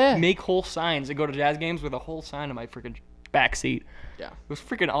 Like, I would make whole signs and go to jazz games with a whole sign in my freaking back seat. Yeah. It was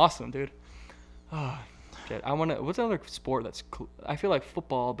freaking awesome, dude. Oh, shit. What's another sport that's cool? I feel like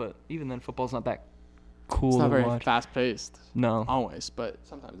football, but even then, football's not that cool It's not to very watch. fast paced. No. Always, but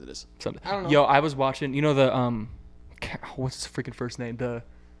sometimes it is. Something. I don't know. Yo, I was watching, you know the, what's his freaking first name? I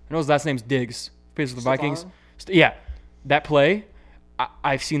know his last name's Diggs. Plays with the Vikings. Yeah. That play,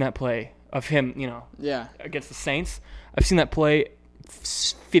 I've seen that play of him, Yeah. against the Saints. I've seen that play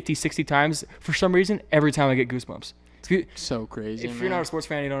 50, 60 times. For some reason, every time I get goosebumps. So crazy. If you're not a sports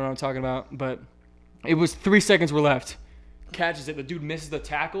fan, you don't know what I'm talking about. But it was 3 seconds were left. Catches it. The dude misses the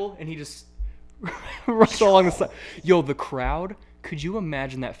tackle, and he just runs along the side. Yo, the crowd, could you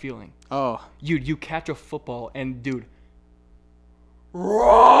imagine that feeling? Oh. You catch a football, and dude,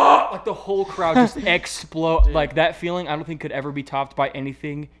 like the whole crowd just explode. Like that feeling, I don't think could ever be topped by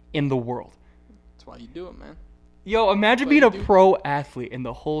anything in the world. That's why you do it, man. Yo, imagine being a pro athlete and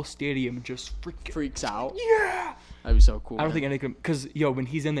the whole stadium just Freaks out. yeah. That'd be so cool. I don't think anything, because when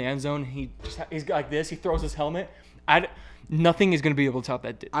he's in the end zone, he's like this. He throws his helmet. Nothing is gonna be able to top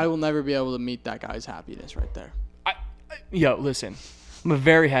that. I will never be able to meet that guy's happiness right there. Yo, listen, I'm a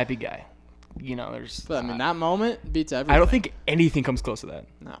very happy guy. There's. But I mean, that moment beats everything. I don't think anything comes close to that.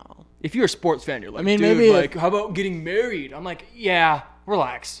 No. If you're a sports fan, you're like, I mean, dude, maybe like, how about getting married? I'm like, yeah,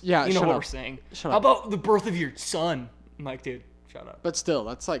 relax. Yeah, you know shut what up. we're saying. Shut How up. about the birth of your son? I'm like, dude, shut up. But still,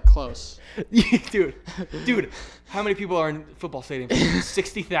 that's like close. dude, how many people are in football stadiums?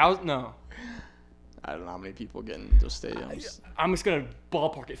 60,000? No. I don't know how many people get in those stadiums. I'm just gonna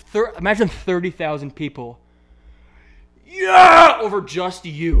ballpark it. Imagine 30,000 people. Yeah, over just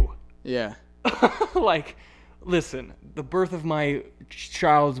you. Yeah. Like, listen, the birth of my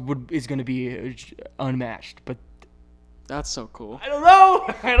child is gonna be unmatched, but That's so cool. I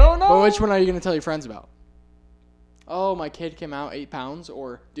don't know. But which one are you going to tell your friends about? Oh, my kid came out 8 pounds.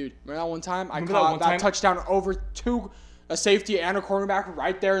 Or, dude, remember that one time I caught that touchdown over a safety and a cornerback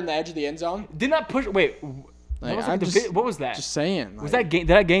right there in the edge of the end zone? Did not push. Wait, Like, what was that? Just saying. Was that game?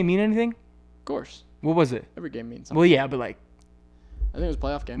 Did that game mean anything? Of course. What was it? Every game means something. Well, yeah, but like, I think it was a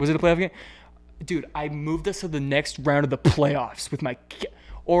playoff game. was it a playoff game? Dude, I moved us to the next round of the playoffs with my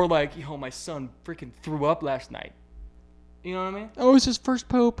or like, my son freaking threw up last night. You know what I mean? Oh, it's his first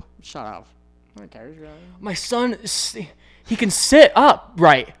poop. Shut up. No one cares, really. My son, he can sit up,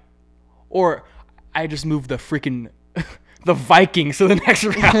 right? Or I just moved the freaking the Vikings to the next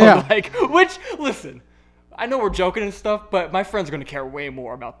round. Yeah. Like, listen, I know we're joking and stuff, but my friends are gonna care way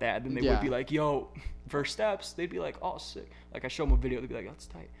more about that than they would be like, yo, first steps. They'd be like, oh, sick. Like, I show them a video, they'd be like, that's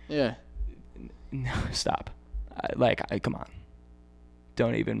tight. Yeah. No, stop. Come on.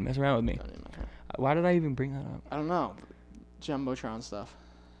 Don't even mess around with me. Why did I even bring that up? I don't know. Jumbotron stuff.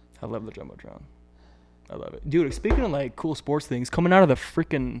 I love the Jumbotron. I love it. Dude, speaking of, like, cool sports things, coming out of the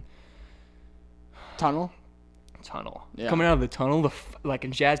freaking Tunnel? Yeah. Coming out of the tunnel, like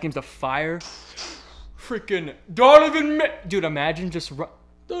in jazz games, the fire. Freaking Donovan Dude, imagine just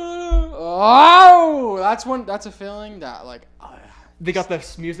Oh! That's a feeling that, like... they got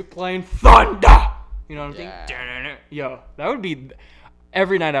this music playing. Thunder! You know what I'm Yeah. saying? Yo, that would be...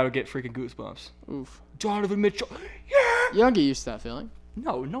 Every night I would get freaking goosebumps. Oof. Donovan Mitchell. Yeah! You don't get used to that feeling.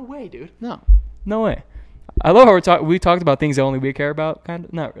 No way, dude. No. No way. I love how we talked about things that only we care about. Kind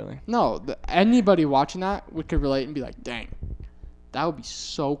of, not really. No. Anybody watching that could relate and be like, dang. That would be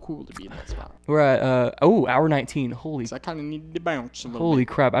so cool to be in that spot. We're at, hour 19. Holy, So I kind of needed to bounce a little holy bit.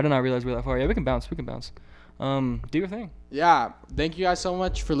 crap. I did not realize we were that far. Yeah, we can bounce. Do your thing. Yeah. Thank you guys so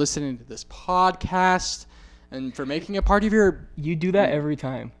much for listening to this podcast and for making it part of your... You do that every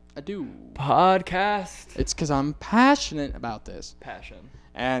time. I do. Podcast. It's because I'm passionate about this. Passion.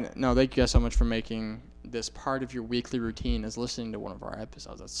 And no, thank you guys so much for making this part of your weekly routine as listening to one of our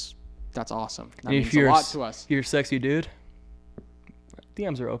episodes. That's awesome. That means a lot to us. You're a sexy dude,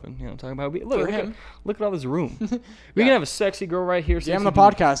 DMs are open. You know what I'm talking about? Look at all this room. We can have a sexy girl right here. DM the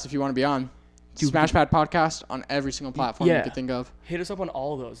podcast if you want to be on. Smashpad Podcast on every single platform you could think of. Hit us up on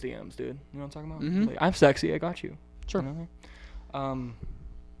all those DMs, dude. You know what I'm talking about? Mm-hmm. Like, I'm sexy. I got you. Sure. You know?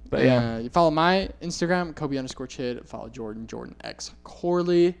 But yeah. You follow my Instagram, Kobe_Chid. Follow Jordan X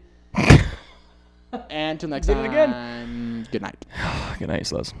Corley. And till next Did it again. time, good night. Good night,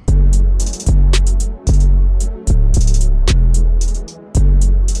 sluts.